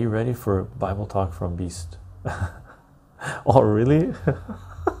 be ready for Bible talk from Beast. Oh, really?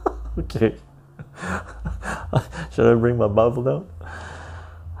 Okay. Should I bring my Bible down?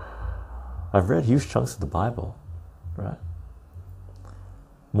 I've read huge chunks of the Bible, right?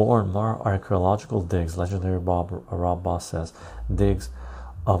 More and more archaeological digs, legendary Rob Boss says, digs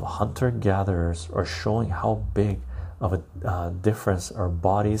of hunter-gatherers are showing how big of a difference our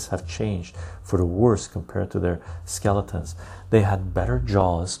bodies have changed for the worse compared to their skeletons. They had better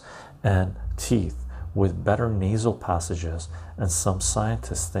jaws and teeth with better nasal passages, and some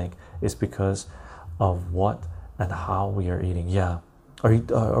scientists think it's because of what and how we are eating. Yeah,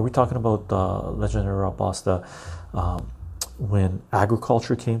 are we talking about legendary Rob Boss, when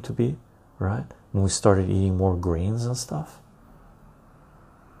agriculture came to be, right? When we started eating more grains and stuff,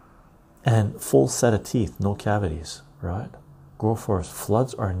 and full set of teeth, no cavities, right? Grow forest.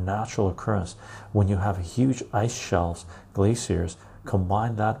 Floods are a natural occurrence when you have huge ice shelves, glaciers.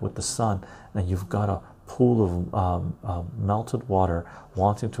 Combine that with the sun, and you've got a pool of melted water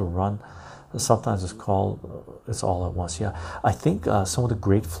wanting to run. Sometimes it's called it's all at once. Yeah, I think some of the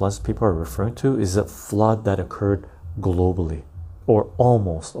great floods people are referring to is a flood that occurred globally, or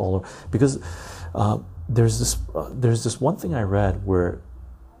almost all over. Because there's this one thing I read where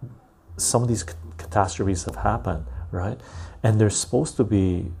some of these catastrophes have happened, right? And there's supposed to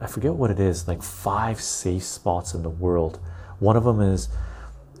be, I forget what it is, like 5 safe spots in the world. One of them is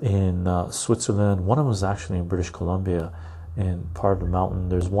in Switzerland. One of them is actually in British Columbia, in part of the mountain.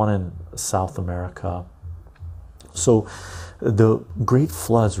 There's one in South America. So the great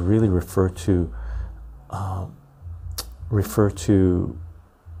floods really refer to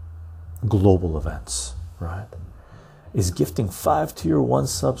global events, right? Is gifting 5 tier 1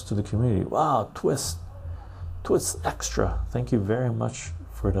 subs to the community. Wow, twist extra, thank you very much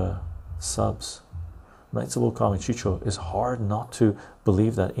for the subs. Knights of Okami Chicho, is hard not to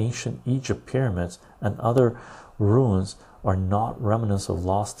believe that ancient Egypt pyramids and other ruins are not remnants of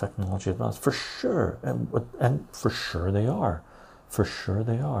lost technology. For sure, and for sure they are. For sure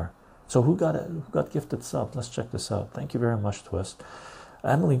they are. So who got gifted sub? Let's check this out. Thank you very much, Twist.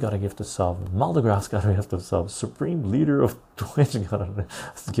 Emily got a gifted sub. Maldegrass got a gifted sub. Supreme Leader of Twitch got a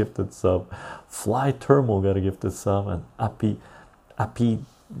gifted sub. Fly Thermal got a gifted sub. And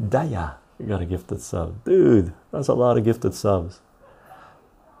Apidaya got a gifted sub. Dude, that's a lot of gifted subs.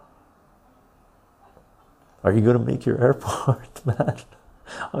 Are you gonna make your airport, man?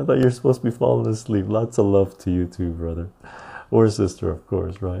 I thought you're supposed to be falling asleep. Lots of love to you too, brother. Or sister, of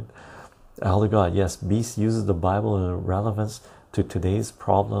course, right? Elder God, yes, Beast uses the Bible in relevance to today's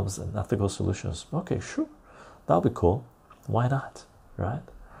problems and ethical solutions. Okay, sure, that'll be cool. Why not, right?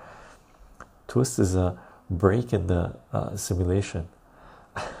 Twist is a break in the simulation.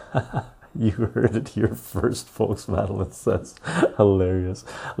 You heard it here first, folks. Madeline says, hilarious.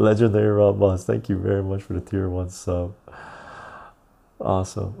 Legendary Rob Boss, thank you very much for the tier 1 sub.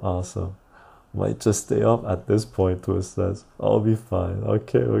 Awesome. Might just stay up at this point, Twist says. I'll be fine.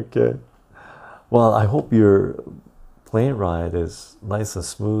 Okay. Well, I hope your plane ride is nice and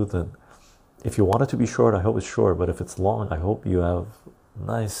smooth, and if you want it to be short, I hope it's short, but if it's long, I hope you have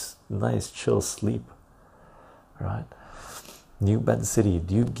nice chill sleep, right? New Bend City,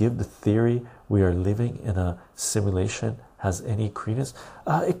 do you give the theory we are living in a simulation has any credence?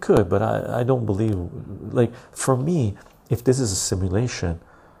 It could, but I don't believe, like, for me, if this is a simulation,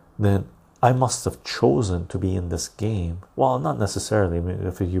 then I must have chosen to be in this game. Well, not necessarily. I mean,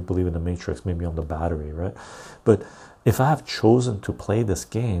 if you believe in the Matrix, maybe on the battery, right? But if I have chosen to play this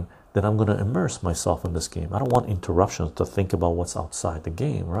game, then I'm going to immerse myself in this game. I don't want interruptions to think about what's outside the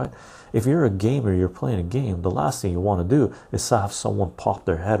game, right? If you're a gamer, you're playing a game, the last thing you want to do is to have someone pop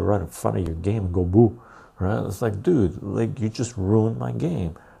their head right in front of your game and go boo, right? It's like, dude, like, you just ruined my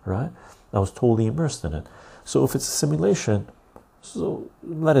game, right? I was totally immersed in it. So if it's a simulation, so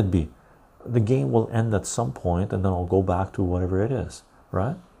let it be. The game will end at some point, and then I'll go back to whatever it is,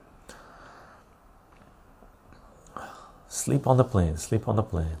 right? Sleep on the plane.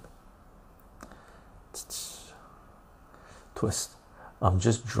 Twist, I'm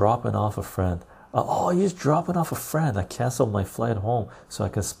just dropping off a friend. Oh, you're dropping off a friend. I canceled my flight home so I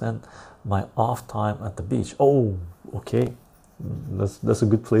can spend my off time at the beach. Oh, okay, that's a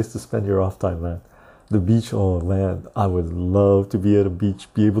good place to spend your off time, man. The beach, oh man, I would love to be at a beach,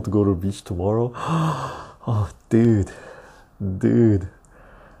 be able to go to the beach tomorrow. Oh, dude,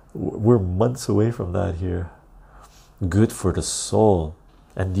 we're months away from that here. Good for the soul.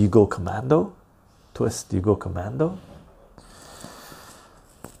 And do you go commando? Twist, do you go commando?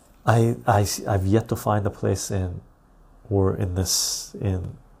 I've yet to find a place in where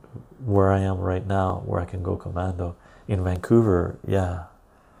I am right now where I can go commando. In Vancouver, yeah,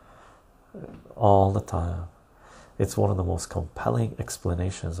 all the time. It's one of the most compelling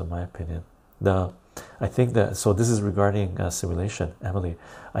explanations, in my opinion. I think that, so this is regarding simulation, Emily.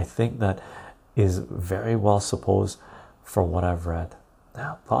 I think that is very well supposed from what I've read.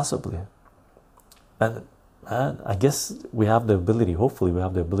 Yeah, possibly. And I guess we have the ability, hopefully we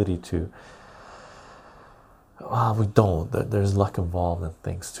have the ability to, well, we don't, there's luck involved in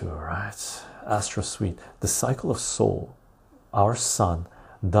things too, right? Astro Sweet, the cycle of soul, our sun,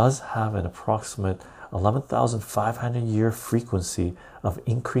 does have an approximate 11,500 year frequency of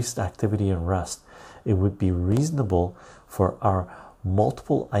increased activity and rest. It would be reasonable for our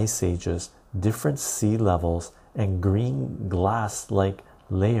multiple ice ages, different sea levels, and green glass-like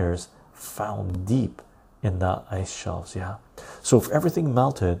layers found deep in the ice shelves. Yeah, so if everything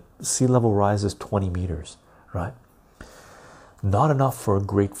melted, sea level rises 20 meters, right? Not enough for a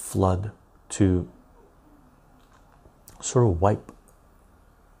great flood to sort of wipe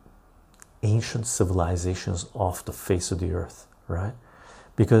ancient civilizations off the face of the earth, right?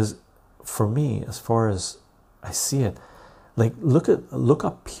 Because for me, as far as I see it, like look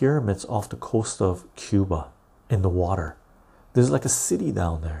up pyramids off the coast of Cuba in the water. There's like a city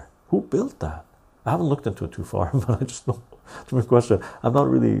down there. Who built that? I haven't looked into it too far, but I just know to my question. I'm not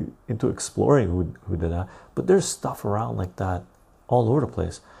really into exploring who did that, but there's stuff around like that all over the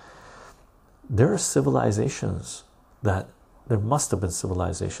place. There are civilizations that there must have been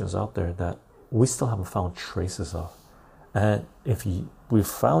civilizations out there that we still haven't found traces of. And if we've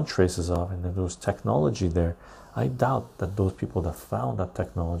found traces of, and there was technology there, I doubt that those people that found that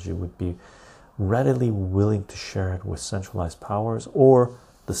technology would be readily willing to share it with centralized powers or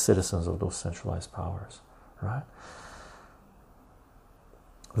the citizens of those centralized powers, right?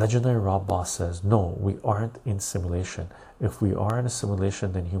 Legendary Rob Boss says, no, we aren't in simulation. If we are in a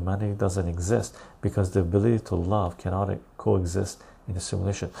simulation, then humanity doesn't exist because the ability to love cannot coexist in a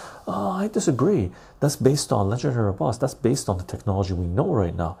simulation. Oh, I disagree. That's based on Legendary Rob Boss. That's based on the technology we know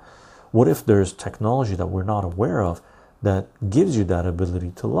right now. What if there's technology that we're not aware of that gives you that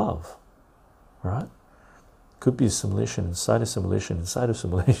ability to love, right? Could be a simulation inside a simulation inside a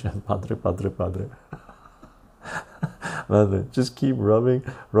simulation. Padre, padre, padre. Just keep rubbing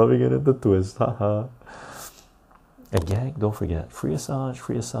it in the twist. Haha. And gang, don't forget, free Assange,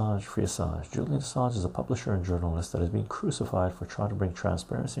 free Assange, free Assange. Julian Assange is a publisher and journalist that is being crucified for trying to bring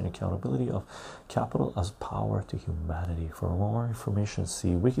transparency and accountability of capital as power to humanity. For more information,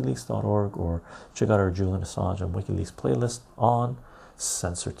 see wikileaks.org or check out our Julian Assange and WikiLeaks playlist on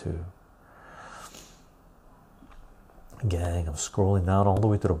CensorTube. Gang, I'm scrolling down all the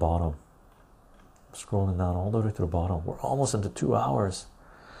way to the bottom. We're almost into 2 hours.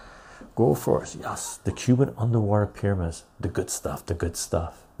 Go for it. Yes, the Cuban underwater pyramids, the good stuff.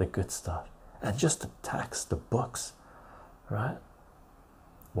 And just the text, the books, right?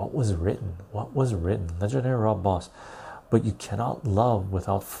 What was written? Legendary Rob Boss. But you cannot love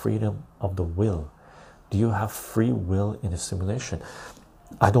without freedom of the will. Do you have free will in a simulation?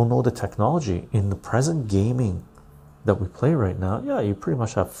 I don't know the technology. In the present gaming that we play right now, yeah, you pretty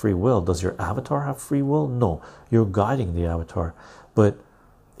much have free will. Does your avatar have free will? No, you're guiding the avatar. But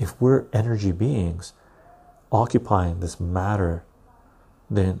if we're energy beings occupying this matter,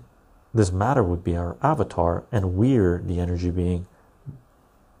 then this matter would be our avatar, and we're the energy being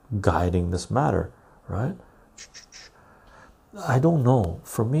guiding this matter, right? I don't know.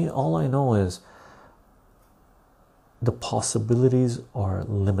 For me, all I know is the possibilities are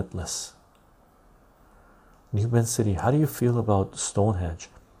limitless. New Ben City, how do you feel about Stonehenge?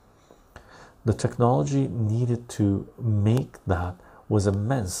 The technology needed to make that was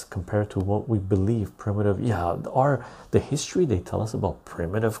immense compared to what we believe primitive. Yeah, the history they tell us about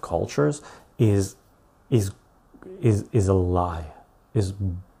primitive cultures is a lie, is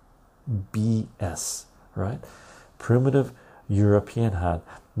BS, right? Primitive European had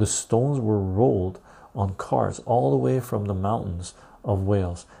the stones were rolled on carts all the way from the mountains of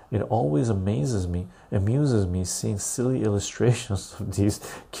Wales. It always amuses me seeing silly illustrations of these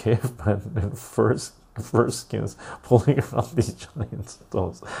cavemen in fur skins pulling around these giant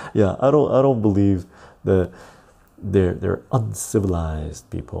stones. Yeah, I don't believe that they're uncivilized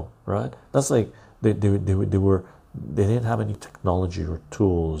people, right? That's like they didn't have any technology or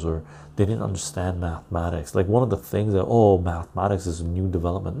tools, or they didn't understand mathematics. Like one of the things that, oh, mathematics is a new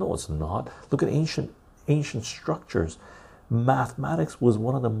development. No, it's not. Look at ancient structures. Mathematics was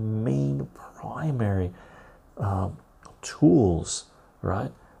one of the main primary tools,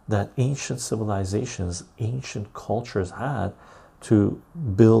 right, that ancient civilizations, ancient cultures had to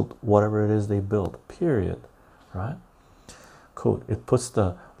build whatever it is they built, period, right? Quote, it puts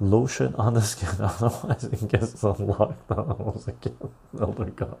the lotion on the skin, otherwise it gets unlocked. I was like, elder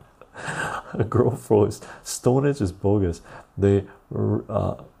god. A girl froze. Stonehenge is bogus. They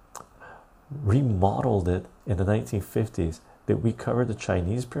remodeled it in the 1950s. Did we cover the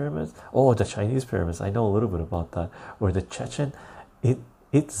Chinese pyramids? Oh, the Chinese pyramids, I know a little bit about that. Or the Chechen,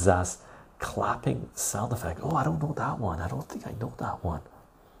 it's that clapping sound effect. Oh, I don't know that one. I don't think I know that one.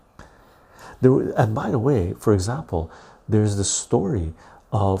 And by the way, for example, there's the story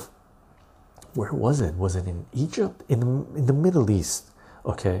of, where was it? Was it in Egypt? In the Middle East,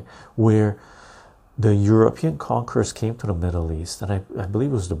 okay, where the European conquerors came to the Middle East, and I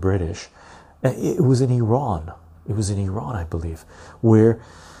believe it was the British. It was in Iran. It was in Iran, I believe, where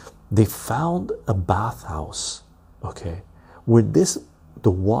they found a bathhouse, okay, where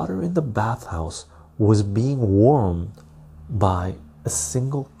the water in the bathhouse was being warmed by a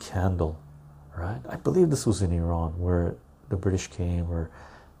single candle, right? I believe this was in Iran, where the British came, or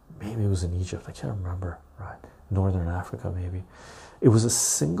maybe it was in Egypt. I can't remember, right? Northern Africa, maybe. It was a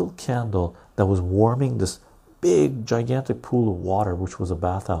single candle that was warming this big gigantic pool of water, which was a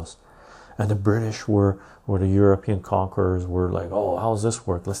bathhouse. And the British were, or the European conquerors were like, oh, how's this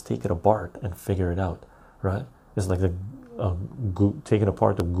work? Let's take it apart and figure it out, right? It's like taking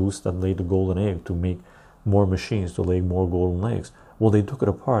apart the goose that laid the golden egg to make more machines to lay more golden eggs. Well, they took it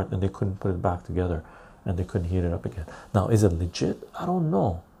apart and they couldn't put it back together, and they couldn't heat it up again. Now, is it legit? I don't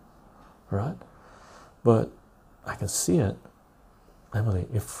know, right? But I can see it. Emily,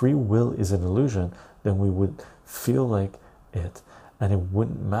 if free will is an illusion, then we would feel like it, and it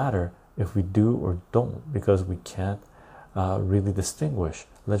wouldn't matter if we do or don't, because we can't really distinguish.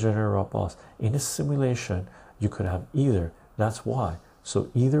 Legendary Rob Boss, in a simulation you could have either, that's why. So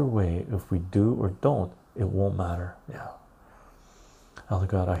either way, if we do or don't, it won't matter. Yeah. Oh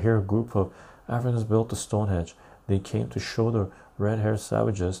God, I hear a group of Africans built the Stonehenge. They came to show the red-haired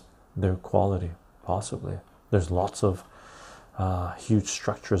savages their quality. Possibly. There's lots of huge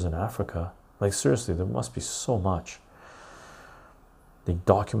structures in Africa. Like seriously, there must be so much. They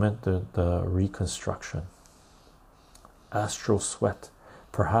documented the reconstruction. Astro Sweat.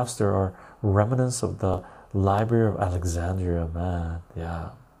 Perhaps there are remnants of the Library of Alexandria, man,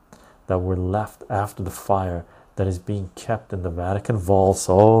 yeah, that were left after the fire, that is being kept in the Vatican vaults.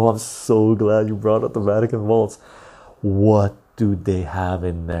 Oh, I'm so glad you brought up the Vatican vaults. What do they have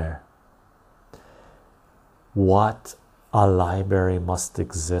in there? What a library must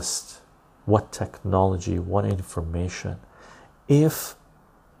exist. What technology, what information. If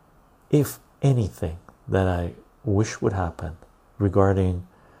anything that I wish would happen regarding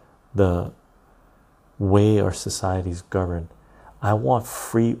the way our society is governed, I want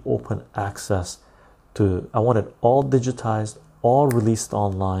free open access to, I want it all digitized, all released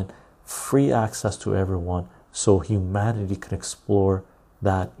online, free access to everyone, so humanity can explore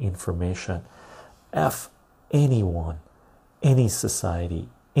that information. Anyone, any society,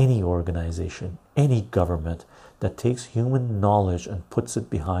 any organization, any government that takes human knowledge and puts it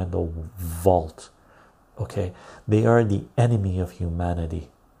behind a vault, okay, they are the enemy of humanity.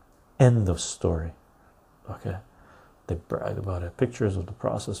 End of story. Okay, they brag about it. Pictures of the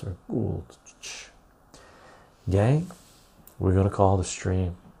processor. Ooh. Gang, we're gonna call the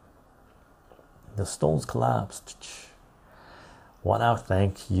stream. The stones collapsed. One out.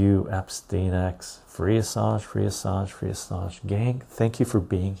 Thank you, Epstein X. Free Assange, free Assange, free Assange. Gang, thank you for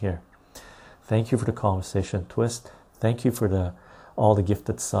being here. Thank you for the conversation. Twist, thank you for all the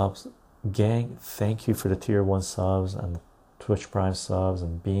gifted subs. Gang, thank you for the tier 1 subs and Twitch Prime subs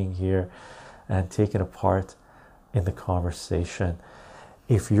and being here and taking a part in the conversation.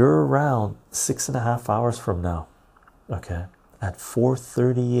 If you're around 6.5 hours from now, okay, at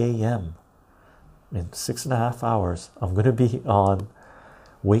 4:30 a.m. in 6.5 hours, I'm gonna be on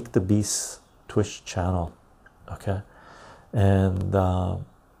Wake the Beast Twitch channel, okay, and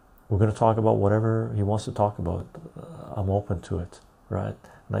we're gonna talk about whatever he wants to talk about. I'm open to it, right?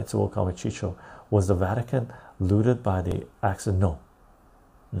 Knights of Okama Chicho. Was the Vatican looted by the Axis? No,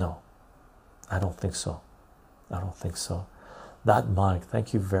 I don't think so. I don't think so. That Mike,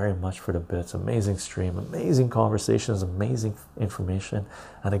 thank you very much for the bits. Amazing stream, amazing conversations, amazing information.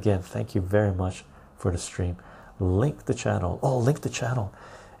 And again, thank you very much for the stream. Link the channel. Oh, link the channel.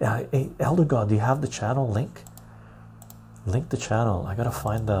 Hey, Elder God, do you have the channel link? Link the channel. I gotta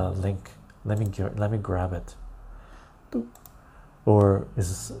find the link. Let me grab it. Doop. Or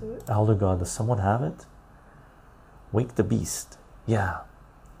is Elder God, does someone have it? Wake the Beast. Yeah.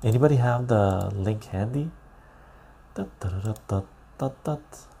 Anybody have the link handy? Let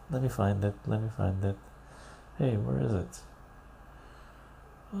me find it. Let me find it. Hey, where is it?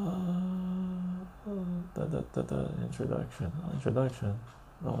 Introduction.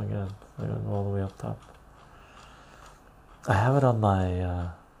 Oh my god, I gotta go all the way up top. I have it on my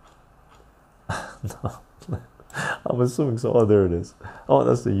no, I'm assuming so. Oh, there it is. Oh,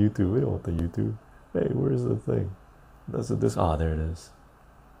 that's the YouTube. We don't want the YouTube. Hey, where's the thing? That's the disc. Oh, there it is.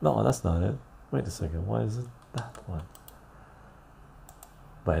 No, that's not it. Wait a second. Why is it that one?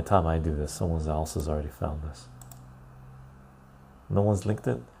 By the time I do this, someone else has already found this. No one's linked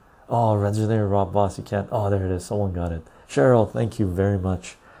it. Oh, legendary Rob Boss, you can't. Oh, there it is. Someone got it. Cheryl, thank you very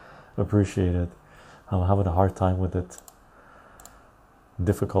much. Appreciate it. I'm having a hard time with it.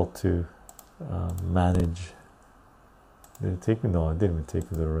 Difficult to manage. Did it take me? No, it didn't even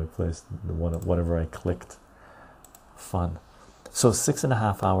take me to the right place. Whatever I clicked. Fun. So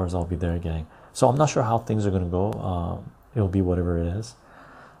 6.5 hours I'll be there, gang. So I'm not sure how things are gonna go. It'll be whatever it is.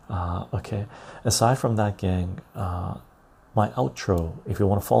 Okay. Aside from that, gang, my outro. If you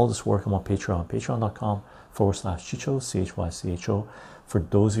want to follow this work, I'm on Patreon, patreon.com/Chicho, CHYCHO. For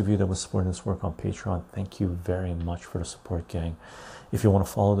those of you that were supporting this work on Patreon, thank you very much for the support, gang. If you want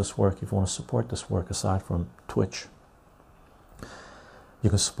to follow this work, if you want to support this work aside from Twitch, you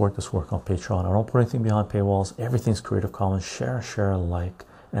can support this work on Patreon. I don't put anything behind paywalls. Everything's Creative Commons. Share, like,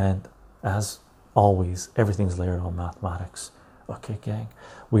 and as always, everything's layered on mathematics. Okay, gang.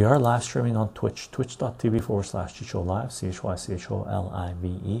 We are live streaming on Twitch, twitch.tv/Chicho Live,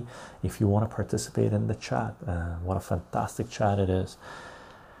 CHYCHOLIVE. If you want to participate in the chat, what a fantastic chat it is.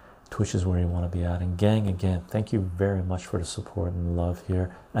 Twitch is where you want to be at. And gang, again, thank you very much for the support and love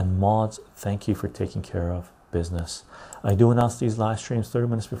here. And mods, thank you for taking care of business. I do announce these live streams 30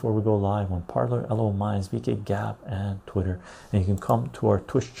 minutes before we go live on Parler, LO Minds, VK Gap, and Twitter. And you can come to our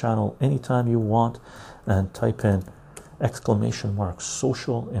Twitch channel anytime you want and type in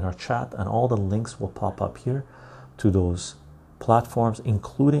 !social in our chat, and all the links will pop up here to those platforms,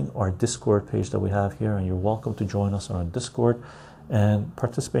 including our Discord page that we have here. And you're welcome to join us on our Discord and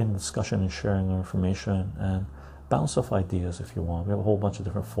participate in the discussion and sharing our information and bounce off ideas if you want. We have a whole bunch of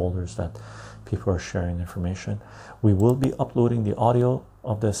different folders that people are sharing information. We will be uploading the audio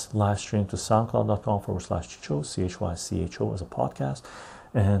of this live stream to soundcloud.com/Chicho, CHYCHO, as a podcast.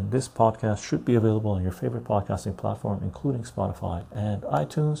 And this podcast should be available on your favorite podcasting platform, including Spotify and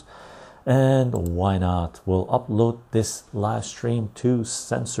iTunes. And why not? We'll upload this live stream to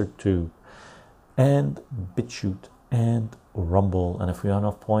CensorTube and BitChute and Rumble, and if we have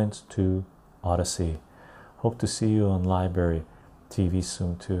enough points, to Odyssey. Hope to see you on Library TV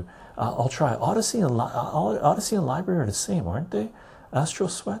soon too. I'll try. Odyssey and Library are the same, aren't they? Astro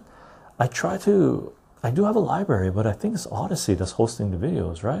Sweat. I do have a library, but I think it's Odyssey that's hosting the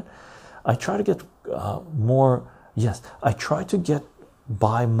videos, right? I try to get more. Yes, I try to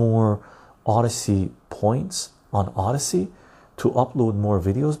buy more Odyssey points on Odyssey to upload more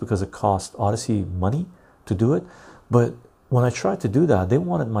videos because it costs Odyssey money to do it. But when I tried to do that, they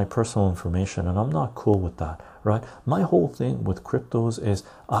wanted my personal information, and I'm not cool with that, right? My whole thing with cryptos is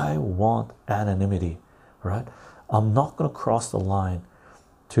I want anonymity, right? I'm not going to cross the line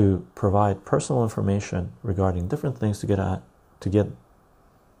to provide personal information regarding different things to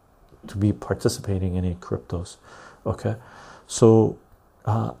be participating in any cryptos. Okay, so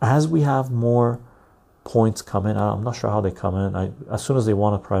as we have more points come in, I'm not sure how they come in. As soon as they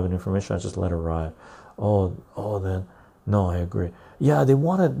want a private information, I just let it ride. Then no, I agree. Yeah, they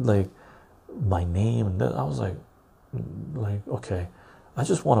wanted like my name, and I was like okay, I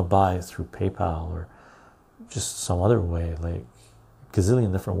just want to buy through PayPal or just some other way, like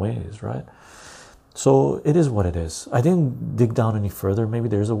gazillion different ways, right? So it is what it is. I didn't dig down any further. Maybe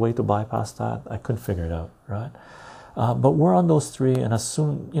there's a way to bypass that. I couldn't figure it out, right? But we're on those three, and as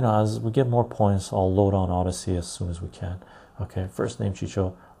soon, as we get more points, I'll load on Odyssey as soon as we can. Okay, first name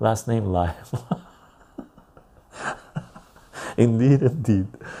Chicho, last name Live. Indeed,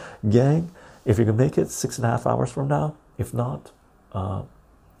 gang. If you can make it 6.5 hours from now, if not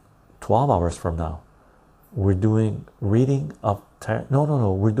 12 hours from now, we're doing reading of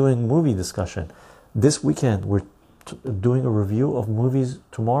we're doing movie discussion this weekend. We're doing a review of movies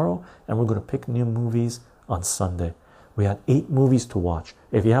tomorrow, and we're going to pick new movies on Sunday. We had 8 movies to watch.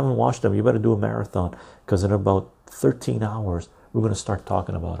 If you haven't watched them, you better do a marathon, because in about 13 hours we're going to start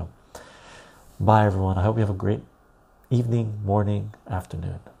talking about them. Bye everyone. I hope you have a great evening, morning,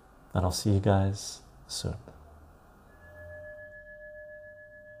 afternoon, and I'll see you guys soon.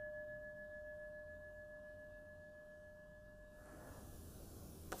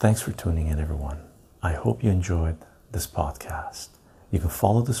 Thanks for tuning in, everyone. I hope you enjoyed this podcast. You can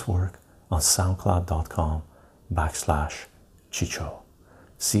follow this work on soundcloud.com/Chicho,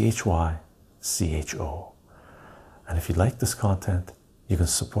 CHYCHO. And if you like this content, you can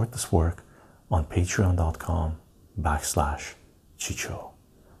support this work on patreon.com/Chicho,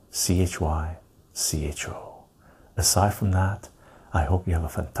 CHYCHO. Aside from that, I hope you have a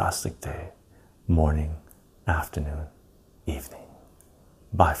fantastic day, morning, afternoon, evening.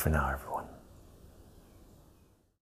 Bye for now, everyone.